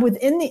have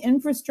within the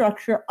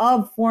infrastructure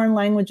of foreign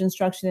language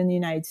instruction in the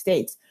United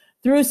States,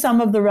 through some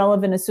of the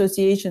relevant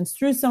associations,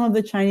 through some of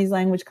the Chinese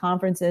language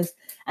conferences.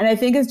 And I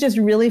think it's just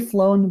really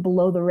flown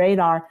below the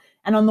radar.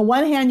 And on the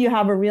one hand, you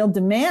have a real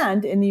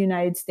demand in the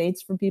United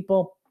States for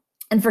people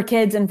and for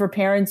kids and for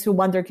parents who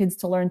want their kids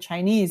to learn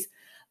Chinese.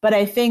 But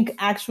I think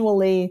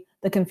actually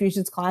the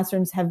Confucius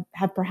classrooms have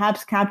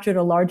perhaps captured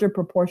a larger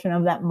proportion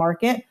of that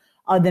market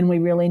than we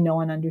really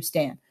know and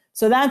understand.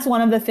 So that's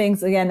one of the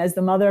things, again, as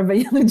the mother of a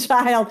young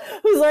child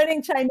who's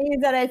learning Chinese,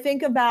 that I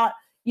think about,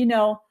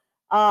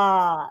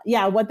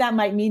 what that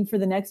might mean for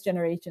the next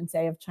generation,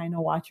 say, of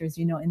China watchers,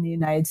 in the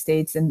United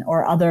States and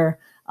or other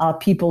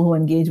people who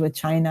engage with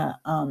China,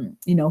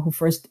 who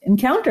first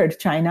encountered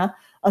China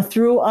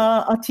through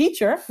a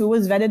teacher who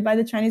was vetted by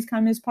the Chinese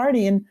Communist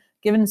Party and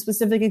given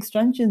specific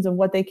instructions of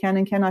what they can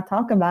and cannot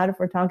talk about if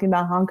we're talking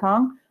about Hong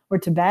Kong or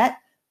Tibet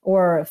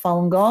or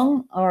Falun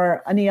Gong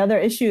or any other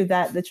issue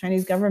that the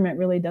Chinese government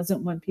really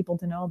doesn't want people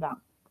to know about.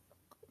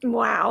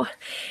 Wow.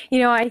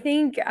 I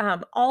think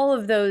all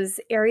of those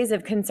areas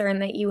of concern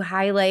that you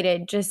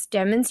highlighted just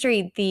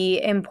demonstrate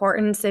the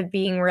importance of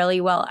being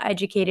really well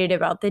educated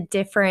about the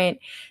different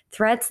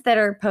threats that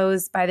are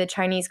posed by the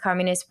Chinese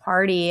Communist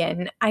Party.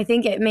 And I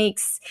think it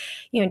makes,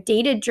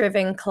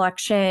 data-driven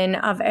collection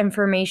of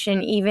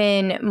information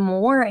even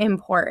more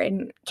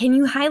important. Can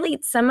you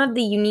highlight some of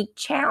the unique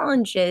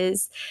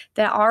challenges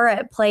that are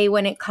at play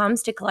when it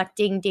comes to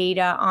collecting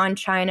data on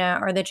China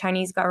or the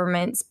Chinese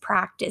government's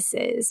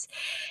practices?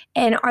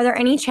 And are there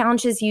any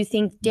challenges you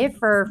think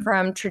differ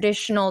from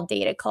traditional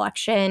data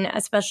collection,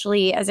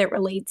 especially as it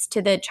relates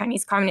to the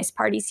Chinese Communist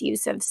Party's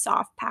use of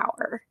soft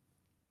power?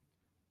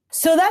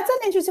 So that's an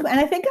interesting,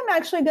 and I think I'm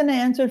actually going to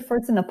answer it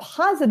first in a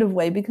positive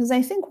way, because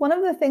I think one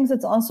of the things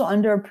that's also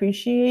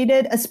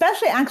underappreciated,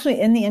 especially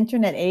actually in the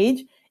internet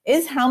age,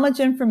 is how much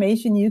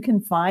information you can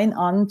find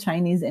on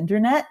Chinese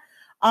internet.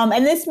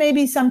 And this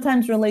maybe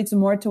sometimes relates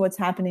more to what's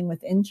happening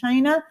within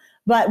China.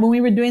 But when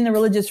we were doing the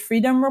Religious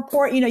Freedom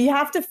Report, you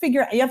have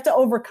to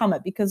overcome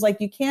it, because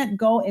like you can't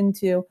go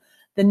into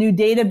the new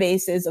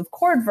databases of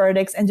court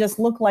verdicts and just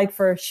look like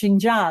for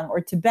Xinjiang or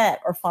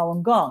Tibet or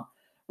Falun Gong.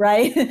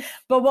 Right.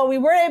 But what we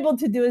were able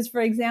to do is,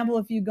 for example,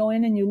 if you go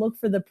in and you look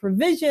for the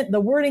provision,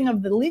 the wording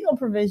of the legal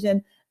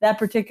provision that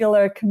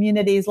particular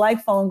communities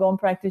like Falun Gong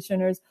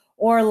practitioners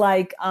or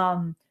like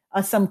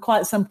some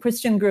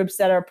Christian groups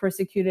that are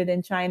persecuted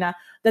in China,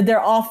 that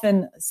they're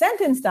often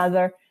sentenced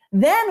under,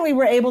 then we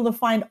were able to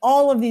find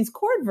all of these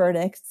court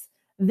verdicts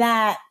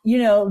that,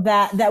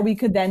 that we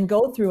could then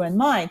go through and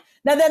mine.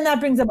 Now, then that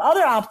brings up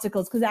other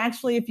obstacles, because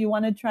actually, if you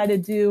want to try to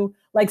do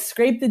like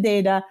scrape the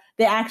data,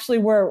 they actually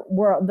were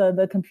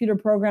the computer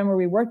programmer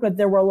we worked with,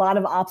 there were a lot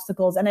of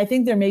obstacles. And I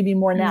think there may be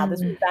more now.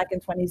 This was back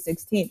in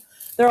 2016.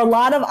 There are a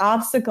lot of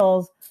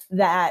obstacles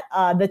that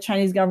the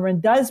Chinese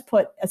government does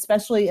put,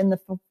 especially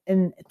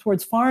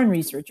towards foreign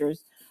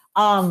researchers,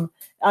 to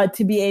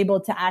be able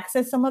to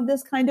access some of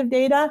this kind of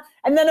data.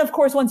 And then, of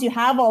course, once you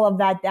have all of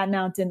that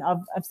mountain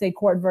of say,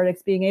 court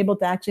verdicts, being able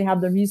to actually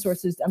have the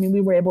resources. I mean, we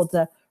were able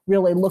to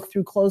really look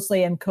through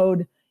closely and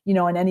code, in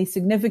any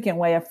significant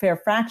way, a fair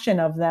fraction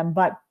of them.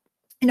 But,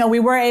 we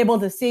were able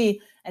to see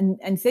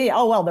and say,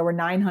 oh, well, there were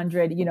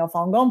 900,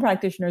 Falun Gong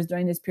practitioners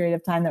during this period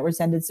of time that were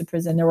sentenced to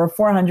prison. There were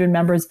 400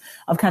 members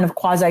of kind of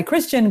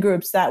quasi-Christian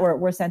groups that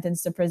were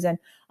sentenced to prison.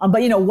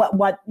 But,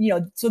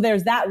 so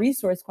there's that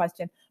resource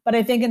question. But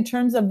I think in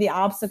terms of the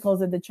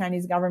obstacles of the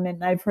Chinese government,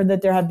 and I've heard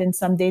that there have been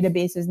some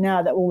databases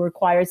now that will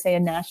require, say, a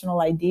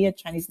national ID, a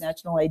Chinese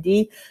national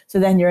ID. So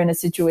then you're in a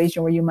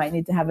situation where you might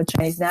need to have a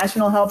Chinese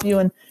national help you.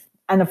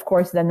 And of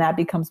course, then that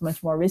becomes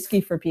much more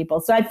risky for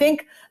people. So I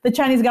think the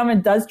Chinese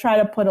government does try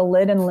to put a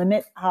lid and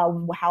limit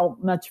how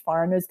much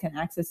foreigners can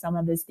access some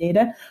of this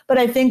data. But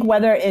I think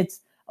whether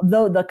it's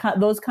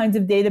those kinds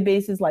of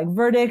databases like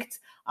Verdict,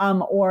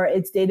 or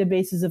it's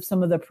databases of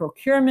some of the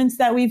procurements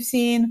that we've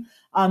seen,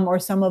 or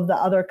some of the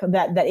other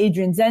that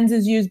Adrian Zenz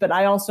has used. But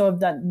I also have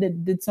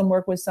did some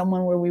work with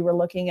someone where we were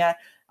looking at,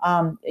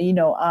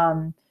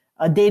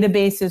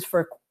 databases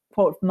for,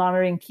 quote,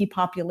 monitoring key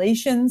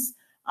populations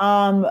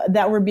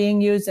that were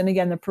being used. And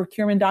again, the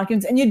procurement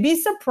documents. And you'd be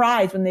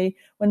surprised when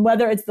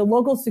whether it's the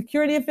local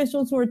security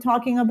officials who are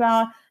talking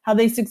about how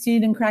they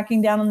succeed in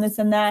cracking down on this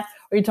and that,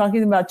 or you're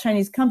talking about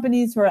Chinese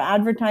companies who are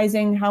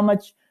advertising how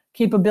much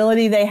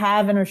capability they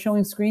have and are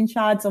showing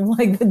screenshots of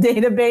like the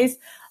database,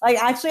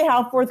 like actually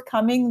how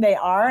forthcoming they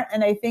are.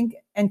 And I think,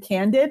 and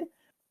candid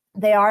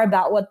they are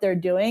about what they're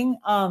doing.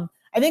 I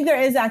think there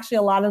is actually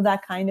a lot of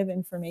that kind of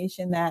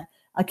information that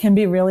can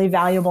be really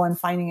valuable in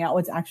finding out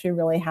what's actually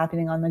really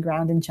happening on the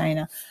ground in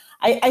China.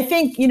 I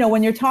think,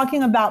 when you're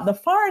talking about the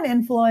foreign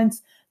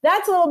influence,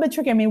 that's a little bit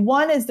tricky. I mean,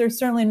 one is there's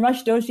certainly, and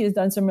Rush Doshi has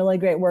done some really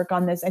great work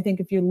on this. I think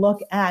if you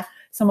look at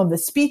some of the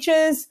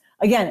speeches,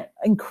 again,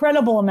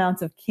 incredible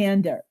amounts of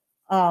candor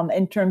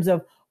in terms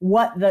of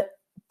what the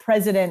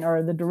president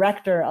or the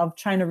director of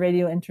China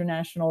Radio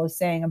International is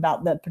saying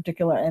about the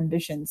particular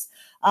ambitions,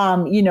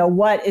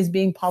 what is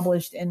being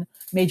published in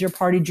major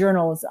party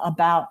journals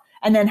about,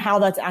 and then how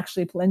that's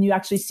actually, and you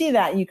actually see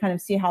that, and you kind of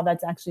see how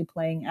that's actually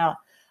playing out.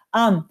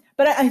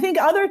 But I think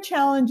other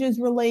challenges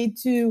relate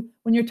to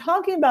when you're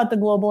talking about the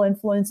global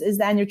influence is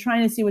that, and you're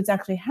trying to see what's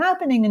actually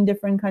happening in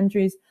different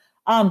countries,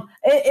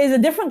 it is a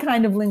different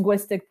kind of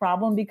linguistic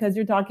problem because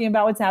you're talking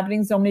about what's happening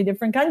in so many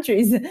different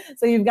countries.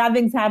 So you've got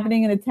things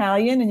happening in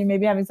Italian, and you may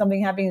be having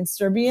something happening in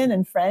Serbian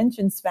and French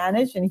and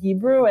Spanish and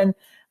Hebrew. And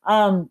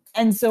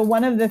so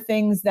one of the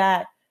things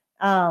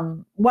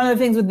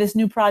with this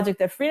new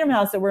project at Freedom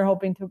House that we're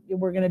going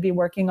to be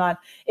working on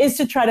is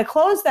to try to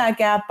close that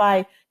gap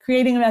by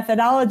creating a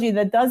methodology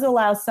that does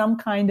allow some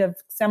kind of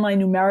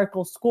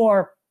semi-numerical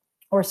score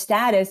or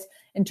status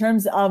in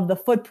terms of the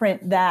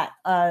footprint that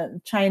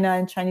China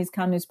and Chinese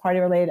Communist Party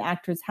related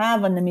actors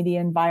have on the media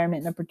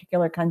environment in a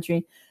particular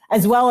country,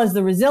 as well as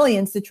the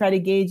resilience to try to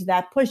gauge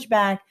that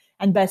pushback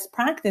and best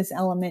practice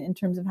element in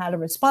terms of how to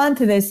respond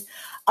to this,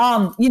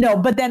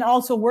 but then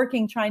also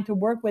trying to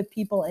work with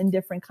people in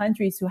different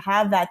countries who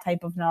have that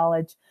type of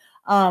knowledge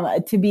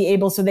to be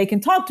able, so they can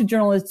talk to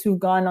journalists who've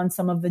gone on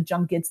some of the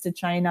junkets to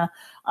China,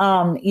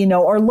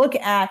 or look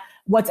at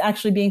what's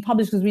actually being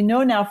published. Because we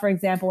know now, for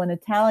example, in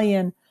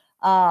Italian,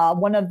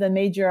 one of the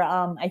major,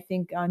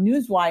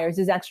 news wires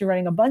is actually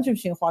running a bunch of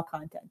Xinhua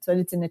content. So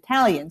it's in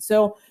Italian.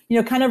 So,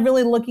 kind of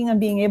really looking and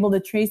being able to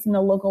trace in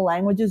the local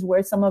languages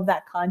where some of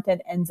that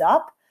content ends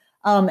up,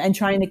 and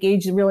trying to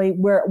gauge really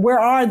where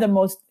are the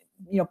most,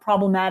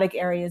 problematic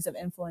areas of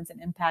influence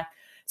and impact.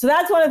 So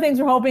that's one of the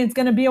things we're hoping. It's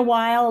going to be a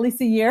while, at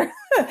least a year,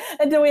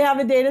 until we have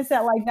a data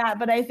set like that.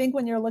 But I think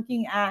when you're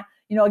looking at,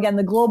 again,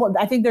 the global,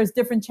 I think there's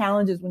different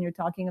challenges when you're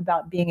talking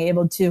about being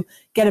able to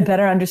get a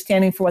better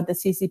understanding for what the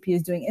CCP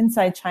is doing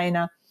inside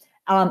China,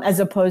 as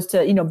opposed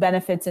to,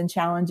 benefits and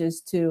challenges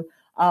to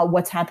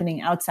what's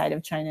happening outside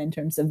of China in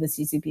terms of the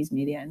CCP's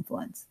media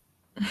influence.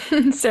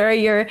 Sarah,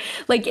 you're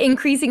like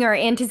increasing our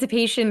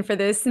anticipation for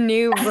this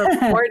new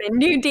report and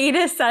new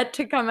data set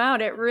to come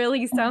out. It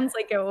really sounds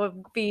like it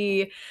would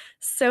be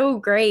so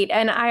great.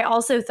 And I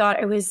also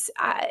thought it was,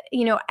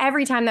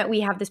 every time that we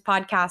have this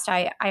podcast,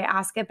 I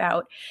ask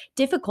about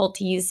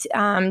difficulties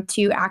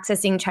to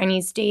accessing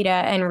Chinese data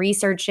and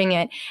researching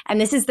it. And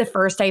this is the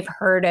first I've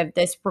heard of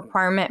this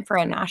requirement for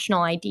a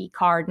national ID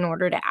card in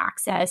order to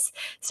access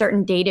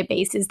certain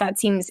databases. That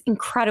seems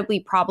incredibly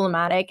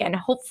problematic and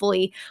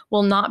hopefully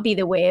will not be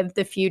the way of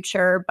the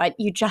future, but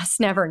you just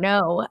never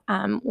know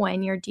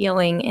when you're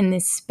dealing in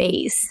this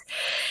space.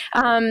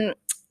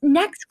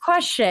 Next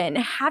question.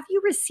 Have you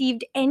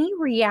received any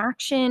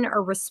reaction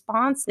or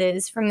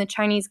responses from the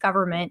Chinese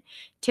government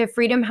to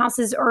Freedom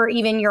House's or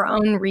even your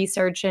own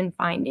research and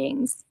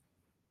findings?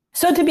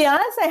 So to be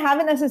honest, I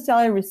haven't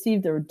necessarily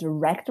received a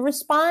direct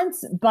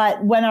response,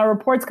 but when our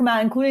reports come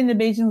out, including the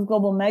Beijing's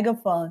Global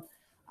Megaphone,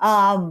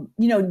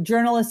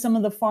 journalists, some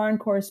of the foreign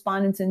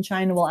correspondents in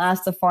China will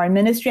ask the foreign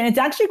ministry. And it's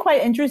actually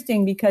quite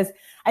interesting because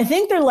I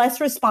think they're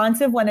less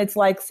responsive when it's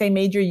like, say,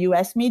 major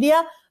US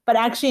media. But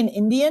actually an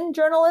Indian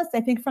journalist, I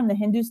think from the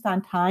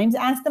Hindustan Times,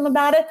 asked them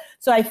about it.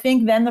 So I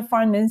think then the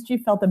foreign ministry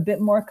felt a bit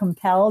more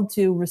compelled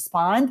to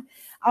respond.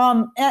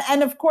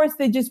 And of course,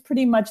 they just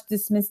pretty much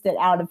dismissed it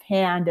out of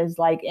hand as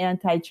like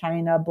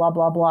anti-China, blah,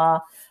 blah,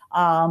 blah,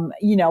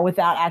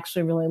 without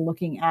actually really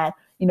looking at,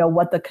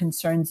 what the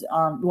concerns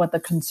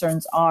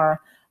are,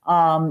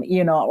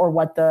 or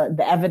what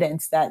the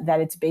evidence that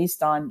it's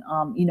based on,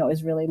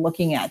 is really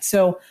looking at.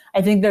 So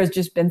I think there's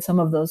just been some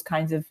of those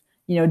kinds of,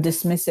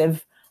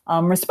 dismissive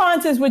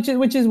responses, which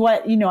is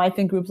what, I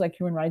think groups like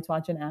Human Rights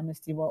Watch and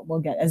Amnesty will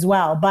get as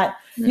well. But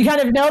you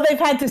kind of know they've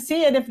had to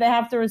see it if they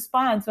have to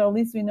respond. So at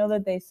least we know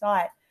that they saw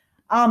it.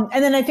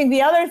 And then I think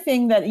the other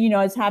thing that,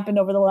 has happened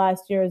over the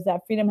last year is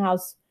that Freedom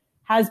House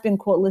has been,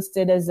 quote,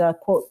 listed as a,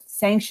 quote,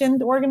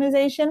 sanctioned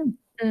organization.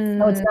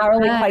 So it's not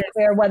really quite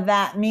clear what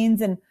that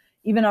means. And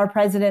even our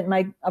president,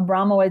 Mike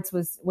Abramowitz,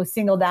 was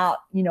singled out,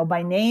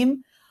 by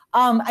name.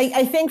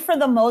 I think for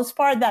the most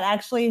part that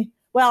actually,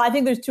 I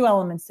think there's two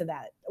elements to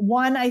that.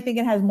 One, I think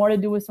it has more to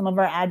do with some of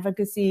our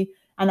advocacy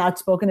and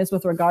outspokenness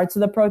with regards to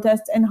the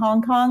protests in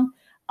Hong Kong,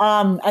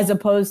 as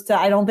opposed to,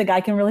 I don't think I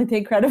can really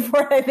take credit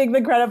for it. I think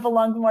the credit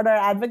belongs more to our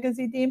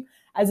advocacy team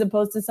as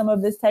opposed to some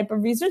of this type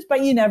of research,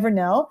 but you never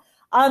know.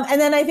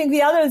 And then I think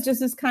the other is just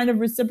this kind of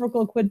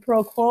reciprocal quid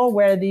pro quo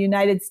where the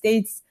United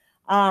States,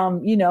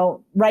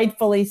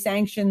 rightfully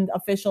sanctioned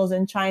officials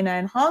in China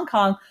and Hong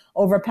Kong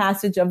over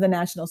passage of the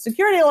national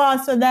security law.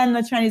 So then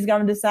the Chinese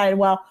government decided,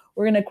 well,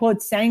 we're going to,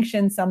 quote,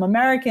 sanction some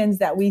Americans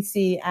that we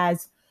see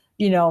as,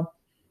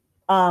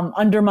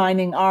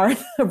 undermining our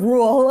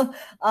rule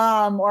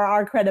or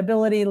our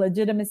credibility,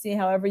 legitimacy,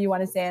 however you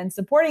want to say, and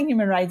supporting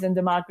human rights and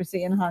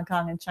democracy in Hong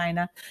Kong and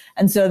China.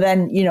 And so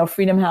then,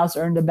 Freedom House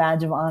earned a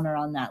badge of honor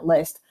on that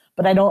list.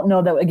 But I don't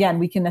know that, again,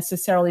 we can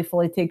necessarily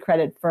fully take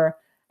credit for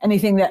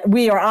anything that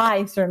we or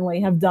I certainly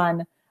have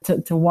done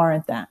to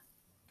warrant that.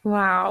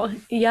 Wow.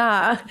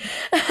 Yeah.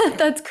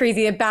 That's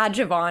crazy. A badge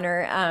of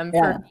honor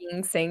for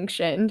being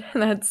sanctioned.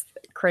 That's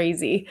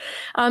crazy.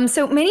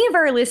 So many of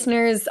our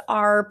listeners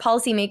are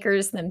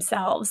policymakers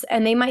themselves,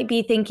 and they might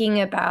be thinking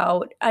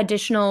about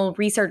additional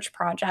research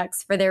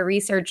projects for their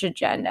research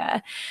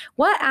agenda.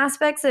 What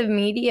aspects of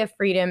media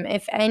freedom,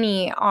 if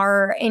any,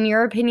 are, in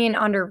your opinion,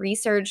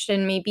 under-researched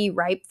and maybe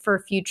ripe for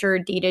future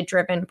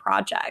data-driven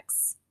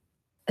projects?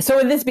 So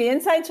would this be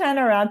inside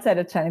China or outside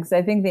of China? Because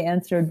I think the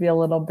answer would be a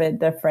little bit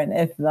different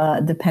if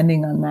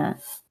depending on that.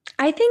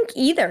 I think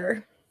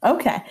either.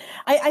 Okay.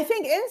 I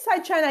think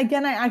inside China,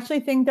 again, I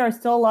actually think there are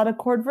still a lot of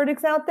court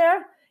verdicts out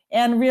there,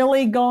 and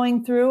really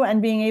going through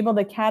and being able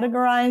to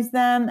categorize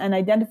them and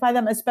identify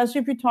them, especially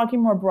if you're talking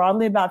more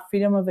broadly about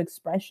freedom of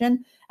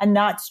expression and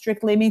not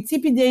strictly,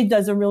 CPJ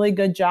does a really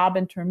good job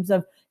in terms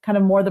of kind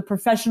of more the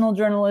professional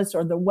journalists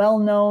or the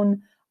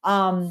well-known,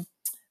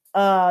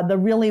 the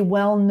really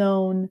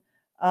well-known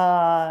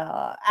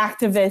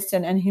activists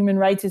and human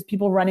rights as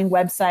people running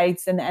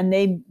websites. And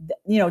they,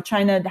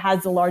 China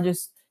has the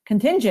largest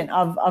contingent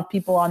of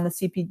people on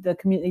the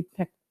Community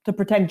to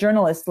Protect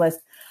Journalists list.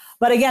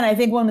 But again, I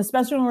think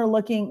especially when we're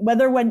looking,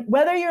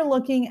 whether you're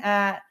looking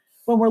at,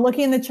 when we're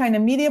looking in the China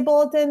Media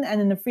Bulletin and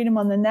in the Freedom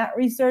on the Net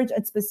research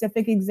at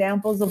specific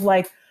examples of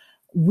like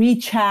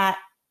WeChat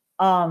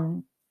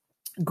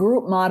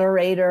group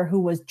moderator who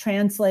was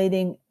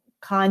translating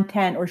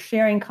content or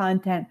sharing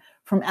content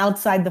from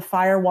outside the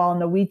firewall in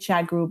the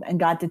WeChat group and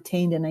got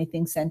detained and I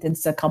think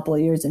sentenced a couple of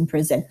years in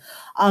prison,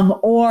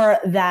 or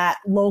that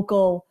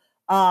local.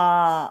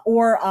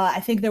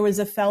 I think there was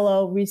a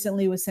fellow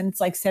recently was sentenced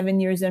like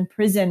 7 years in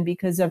prison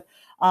because of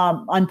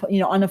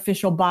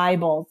unofficial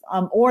Bibles,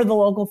 or the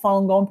local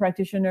Falun Gong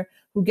practitioner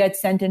who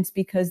gets sentenced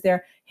because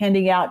they're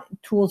handing out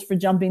tools for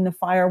jumping the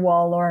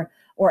firewall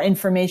or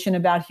information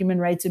about human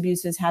rights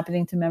abuses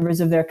happening to members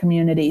of their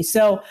community.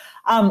 So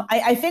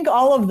I think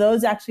all of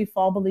those actually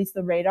fall beneath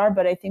the radar.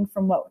 But I think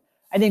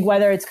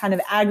whether it's kind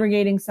of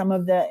aggregating some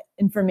of the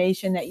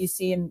information that you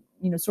see in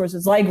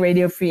sources like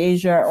Radio Free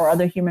Asia or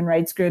other human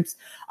rights groups,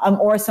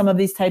 or some of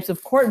these types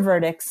of court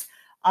verdicts,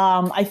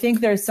 I think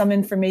there's some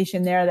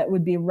information there that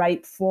would be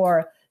ripe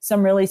for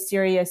some really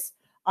serious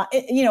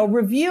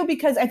review,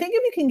 because I think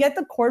if you can get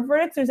the court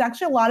verdicts, there's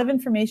actually a lot of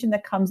information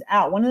that comes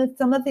out.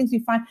 Some of the things we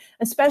find,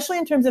 especially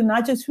in terms of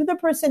not just who the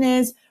person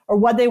is or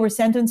what they were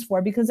sentenced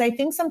for, because I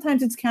think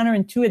sometimes it's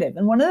counterintuitive.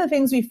 And one of the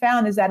things we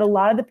found is that a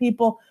lot of the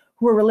people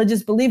who were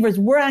religious believers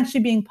were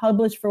actually being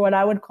published for what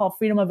I would call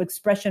freedom of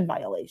expression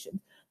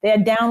violations. They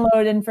had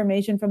downloaded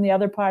information from the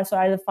other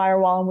side of the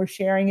firewall and were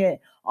sharing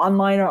it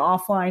online or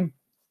offline,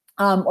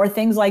 or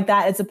things like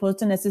that, as opposed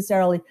to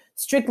necessarily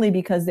strictly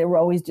because they were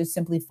always just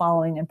simply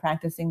following and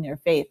practicing their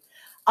faith.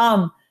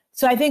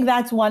 So I think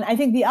that's one. I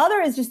think the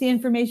other is just the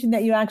information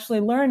that you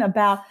actually learn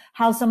about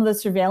how some of the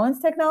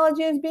surveillance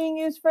technology is being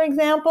used, for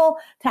example,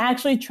 to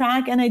actually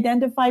track and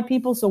identify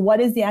people. So what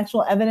is the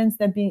actual evidence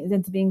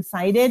that's being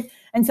cited?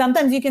 And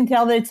sometimes you can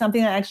tell that it's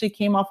something that actually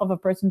came off of a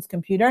person's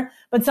computer,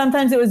 but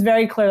sometimes it was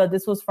very clear that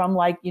this was from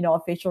a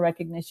facial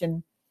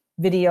recognition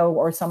video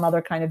or some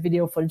other kind of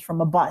video footage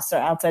from a bus or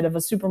outside of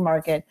a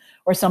supermarket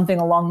or something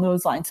along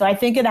those lines. So I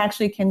think it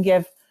actually can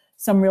give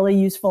some really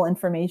useful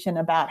information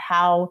about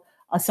how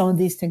some of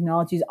these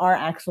technologies are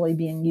actually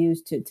being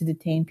used to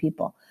detain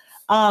people.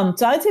 So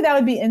I would say that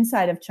would be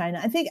inside of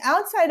China. I think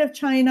outside of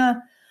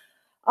China,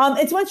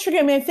 it's much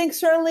trickier. I think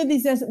certainly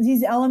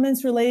these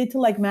elements related to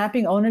like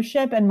mapping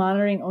ownership and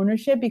monitoring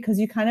ownership, because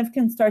you kind of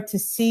can start to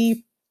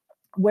see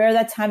where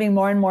that's having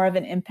more and more of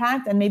an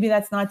impact. And maybe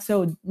that's not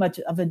so much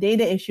of a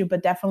data issue,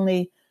 but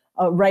definitely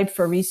ripe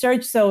for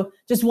research. So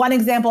just one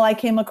example I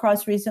came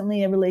across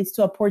recently, it relates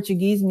to a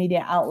Portuguese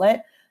media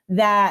outlet,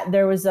 that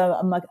there was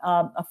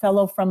a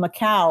fellow from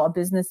Macau, a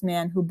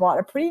businessman, who bought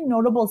a pretty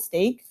notable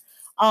stake.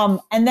 And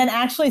then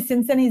actually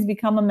since then, he's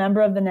become a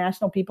member of the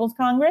National People's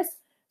Congress.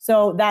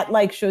 So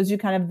that shows you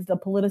kind of the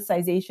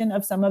politicization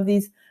of some of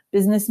these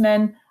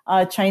businessmen,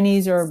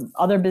 Chinese or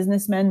other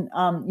businessmen,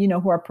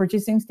 who are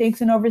purchasing stakes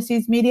in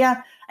overseas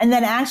media. And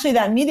then actually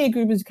that media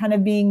group is kind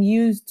of being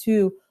used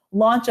to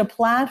launch a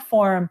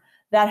platform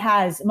that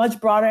has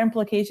much broader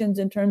implications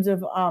in terms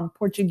of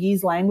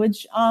Portuguese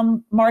language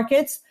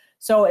markets.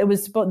 So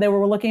they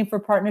were looking for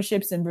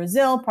partnerships in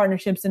Brazil,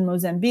 partnerships in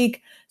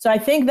Mozambique. So I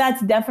think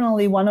that's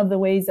definitely one of the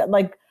ways that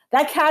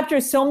that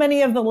captures so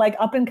many of the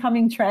up and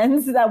coming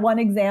trends. That one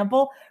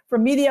example,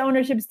 from media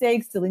ownership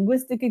stakes to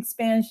linguistic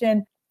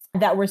expansion,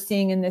 that we're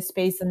seeing in this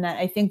space, and that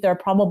I think there are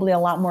probably a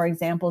lot more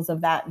examples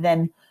of that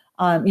than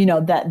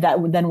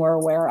than we're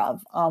aware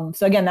of.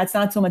 So again, that's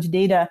not so much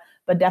data,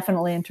 but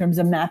definitely in terms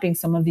of mapping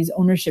some of these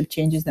ownership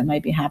changes that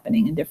might be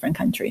happening in different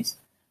countries.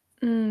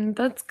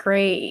 That's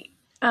great.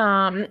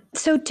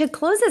 So to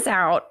close this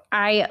out,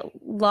 I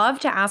love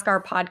to ask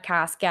our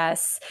podcast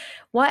guests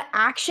what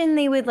action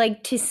they would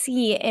like to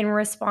see in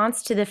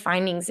response to the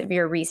findings of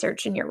your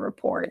research and your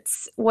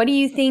reports. What do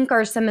you think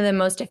are some of the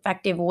most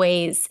effective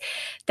ways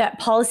that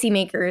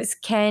policymakers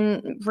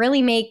can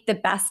really make the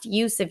best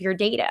use of your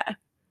data?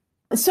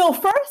 So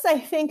first, I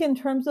think in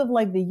terms of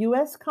like the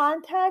U.S.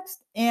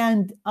 context,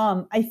 and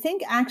I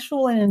think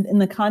actually in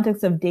the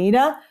context of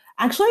data,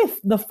 actually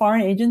the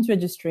Foreign Agents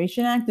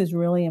Registration Act is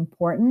really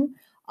important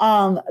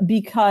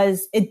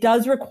because it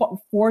does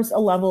force a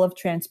level of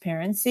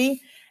transparency.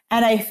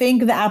 And I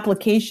think the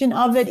application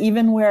of it,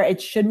 even where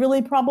it should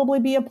really probably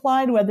be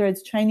applied, whether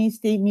it's Chinese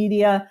state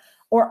media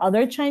or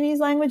other Chinese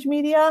language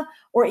media,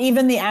 or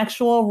even the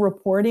actual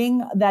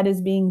reporting that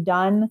is being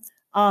done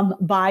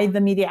by the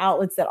media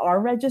outlets that are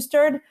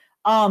registered,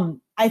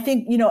 I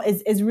think,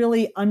 is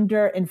really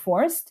under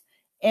enforced.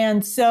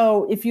 And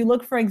so if you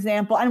look, for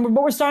example,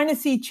 but we're starting to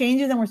see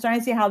changes, and we're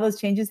starting to see how those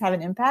changes have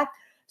an impact.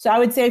 So I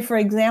would say, for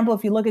example,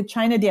 if you look at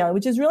China Daily,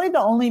 which is really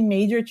the only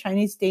major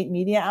Chinese state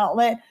media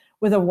outlet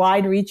with a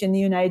wide reach in the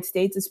United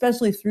States,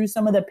 especially through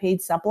some of the paid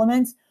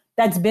supplements,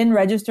 that's been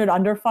registered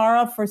under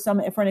FARA for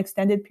an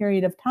extended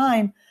period of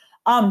time.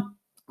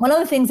 One of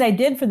the things I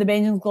did for the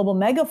Beijing Global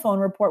Megaphone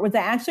report was I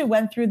actually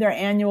went through their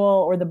annual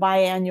or the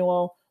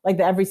biannual, like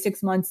the every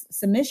 6 months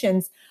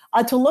submissions,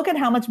 to look at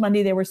how much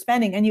money they were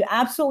spending. And you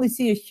absolutely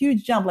see a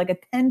huge jump, like a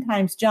 10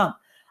 times jump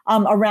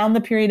around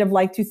the period of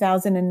like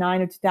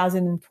 2009 or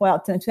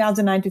 2012,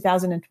 2009,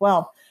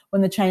 2012,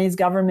 when the Chinese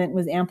government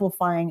was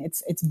amplifying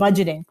its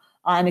budgeting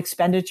and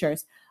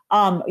expenditures,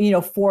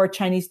 for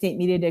Chinese state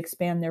media to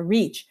expand their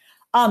reach.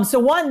 So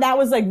one, that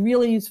was like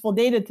really useful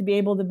data to be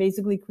able to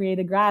basically create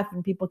a graph,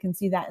 and people can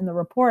see that in the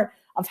report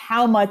of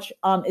how much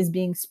is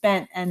being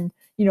spent. And,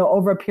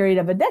 over a period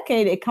of a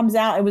decade, it comes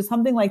out, it was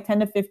something like 10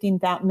 to 15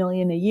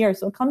 million a year.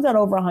 So it comes out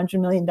over $100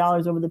 million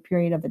over the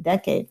period of a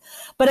decade.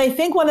 But I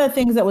think one of the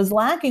things that was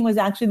lacking was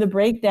actually the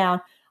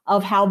breakdown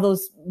of how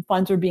those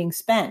funds were being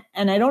spent.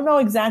 And I don't know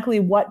exactly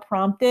what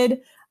prompted,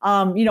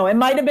 it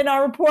might have been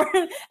our report,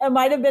 it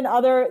might have been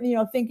other,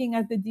 thinking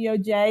at the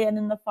DOJ and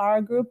in the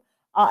FARA group,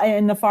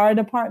 in the FARA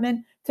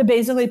department, to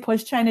basically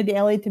push China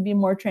Daily to be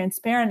more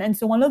transparent. And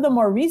so one of the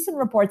more recent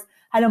reports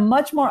had a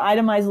much more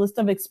itemized list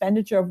of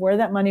expenditure of where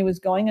that money was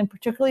going, and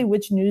particularly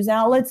which news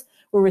outlets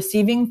were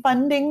receiving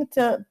funding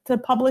to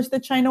publish the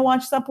China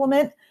Watch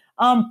supplement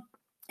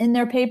in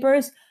their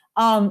papers.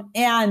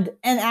 And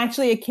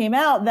actually it came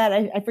out that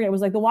I forget, it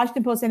was like the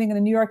Washington Post, I think, and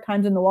the New York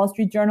Times and the Wall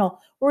Street Journal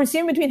were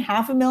receiving between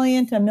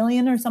 $500,000 to $1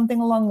 million or something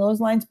along those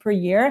lines per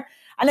year.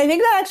 And I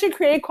think that actually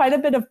created quite a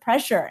bit of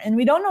pressure. And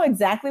we don't know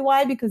exactly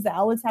why, because the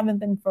outlets haven't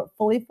been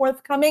fully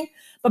forthcoming.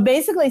 But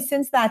basically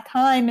since that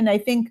time, and I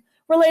think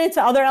related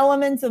to other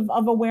elements of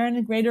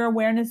awareness, greater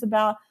awareness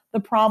about the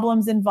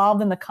problems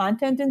involved in the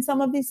content in some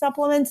of these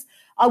supplements,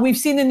 we've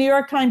seen the New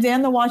York Times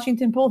and the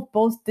Washington Post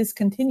both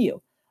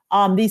discontinue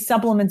these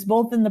supplements,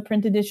 both in the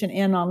print edition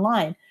and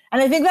online. And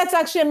I think that's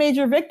actually a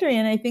major victory.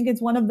 And I think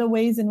it's one of the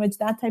ways in which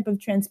that type of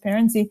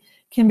transparency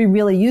can be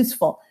really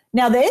useful.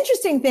 Now, the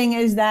interesting thing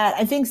is that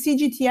I think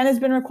CGTN has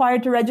been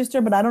required to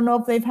register, but I don't know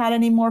if they've had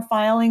any more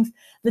filings.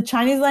 The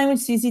Chinese language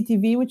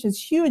CCTV, which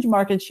has huge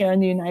market share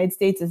in the United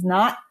States, is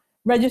not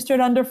registered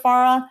under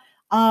FARA.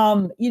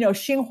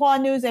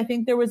 Xinhua News, I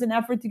think there was an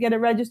effort to get it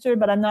registered,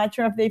 but I'm not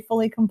sure if they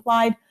fully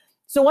complied.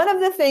 So one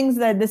of the things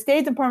that the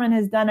State Department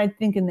has done, I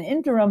think, in the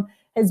interim,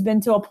 has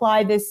been to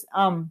apply this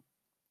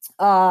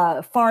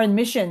foreign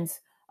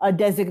missions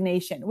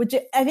designation, which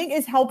I think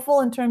is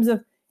helpful in terms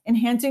of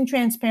enhancing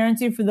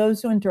transparency for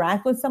those who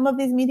interact with some of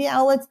these media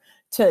outlets,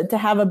 to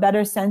have a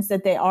better sense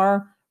that they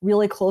are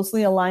really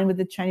closely aligned with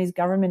the Chinese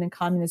government and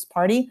Communist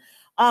Party.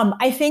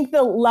 I think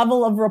the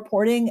level of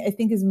reporting, I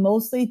think, is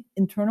mostly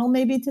internal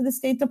maybe to the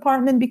State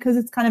Department, because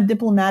it's kind of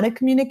diplomatic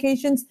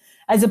communications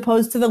as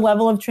opposed to the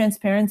level of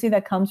transparency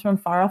that comes from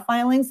FARA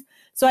filings.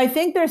 So I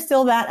think there's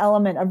still that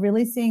element of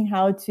really seeing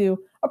how to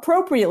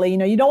appropriately,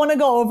 you don't want to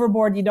go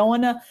overboard. You don't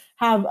want to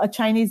have a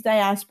Chinese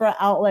diaspora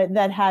outlet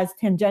that has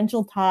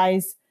tangential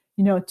ties,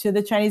 to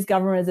the Chinese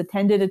government, has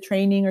attended a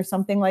training or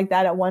something like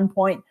that at one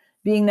point,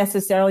 being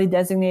necessarily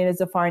designated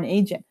as a foreign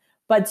agent.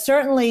 But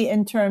certainly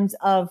in terms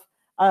of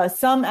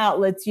some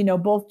outlets,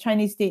 both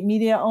Chinese state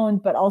media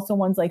owned, but also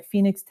ones like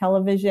Phoenix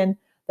Television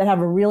that have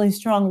a really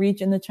strong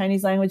reach in the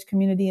Chinese language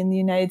community in the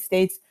United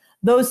States,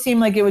 those seem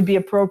like it would be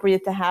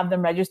appropriate to have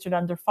them registered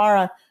under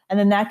FARA. And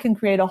then that can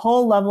create a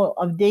whole level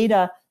of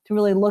data to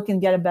really look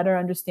and get a better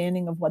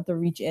understanding of what the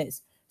reach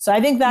is. So I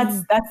think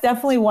that's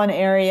definitely one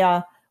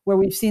area where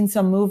we've seen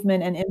some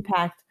movement and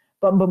impact,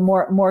 but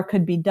more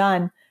could be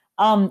done.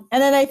 And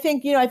then I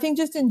think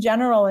just in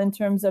general, in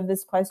terms of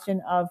this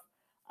question of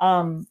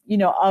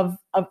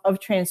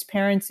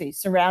transparency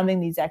surrounding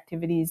these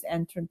activities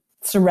and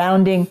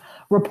surrounding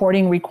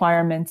reporting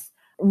requirements,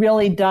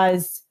 really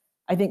does,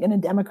 I think in a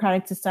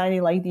democratic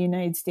society like the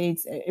United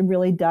States, it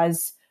really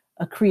does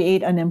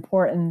create an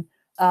important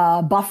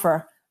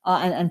buffer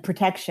and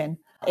protection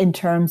in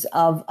terms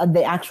of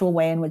the actual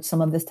way in which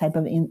some of this type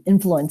of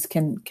influence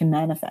can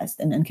manifest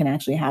and can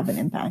actually have an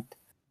impact.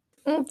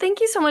 Well, thank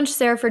you so much,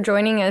 Sarah, for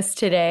joining us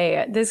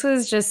today. This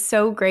was just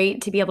so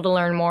great to be able to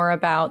learn more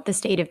about the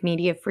state of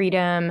media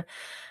freedom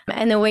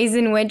and the ways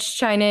in which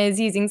China is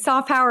using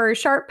soft power or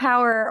sharp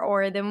power,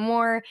 or the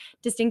more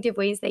distinctive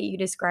ways that you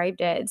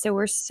described it. So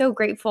we're so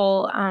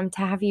grateful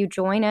to have you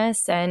join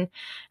us and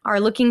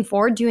are looking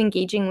forward to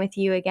engaging with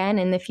you again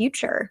in the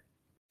future.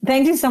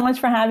 Thank you so much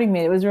for having me.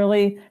 It was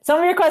some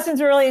of your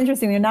questions were really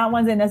interesting. They're not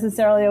ones I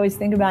necessarily always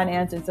think about and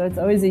answer. So it's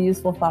always a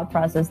useful thought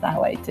process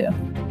that way too.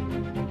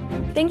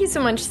 Thank you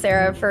so much,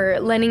 Sarah, for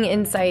lending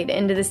insight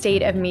into the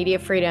state of media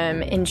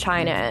freedom in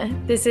China.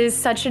 This is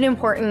such an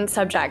important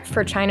subject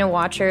for China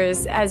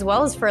watchers, as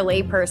well as for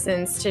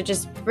laypersons to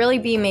just really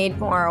be made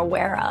more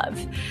aware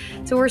of.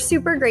 So we're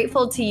super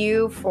grateful to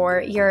you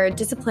for your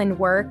disciplined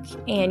work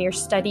and your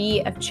study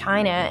of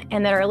China,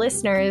 and that our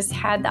listeners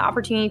had the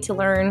opportunity to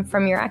learn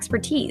from your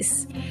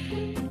expertise.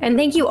 And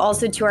thank you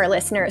also to our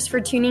listeners for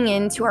tuning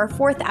in to our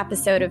 4th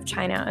episode of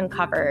China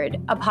Uncovered,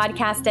 a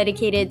podcast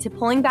dedicated to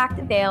pulling back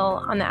the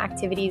veil on the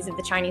activities of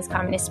the Chinese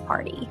Communist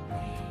Party.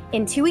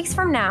 In 2 weeks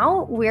from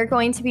now, we're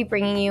going to be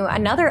bringing you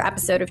another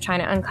episode of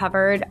China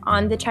Uncovered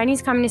on the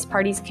Chinese Communist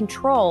Party's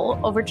control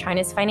over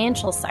China's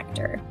financial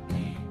sector.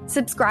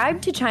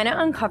 Subscribe to China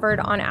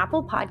Uncovered on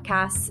Apple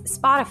Podcasts,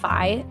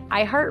 Spotify,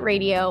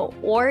 iHeartRadio,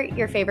 or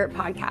your favorite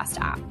podcast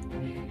app.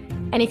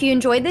 And if you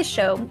enjoyed this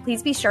show,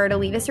 please be sure to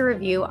leave us a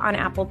review on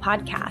Apple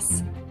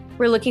Podcasts.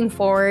 We're looking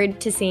forward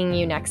to seeing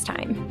you next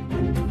time.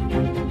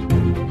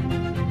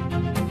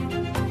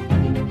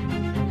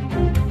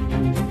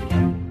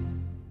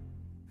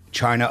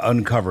 China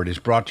Uncovered is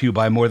brought to you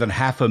by more than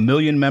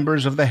 500,000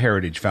 members of the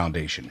Heritage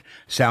Foundation.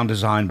 Sound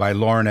design by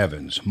Lauren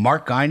Evans,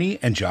 Mark Guiney,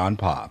 and John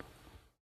Popp.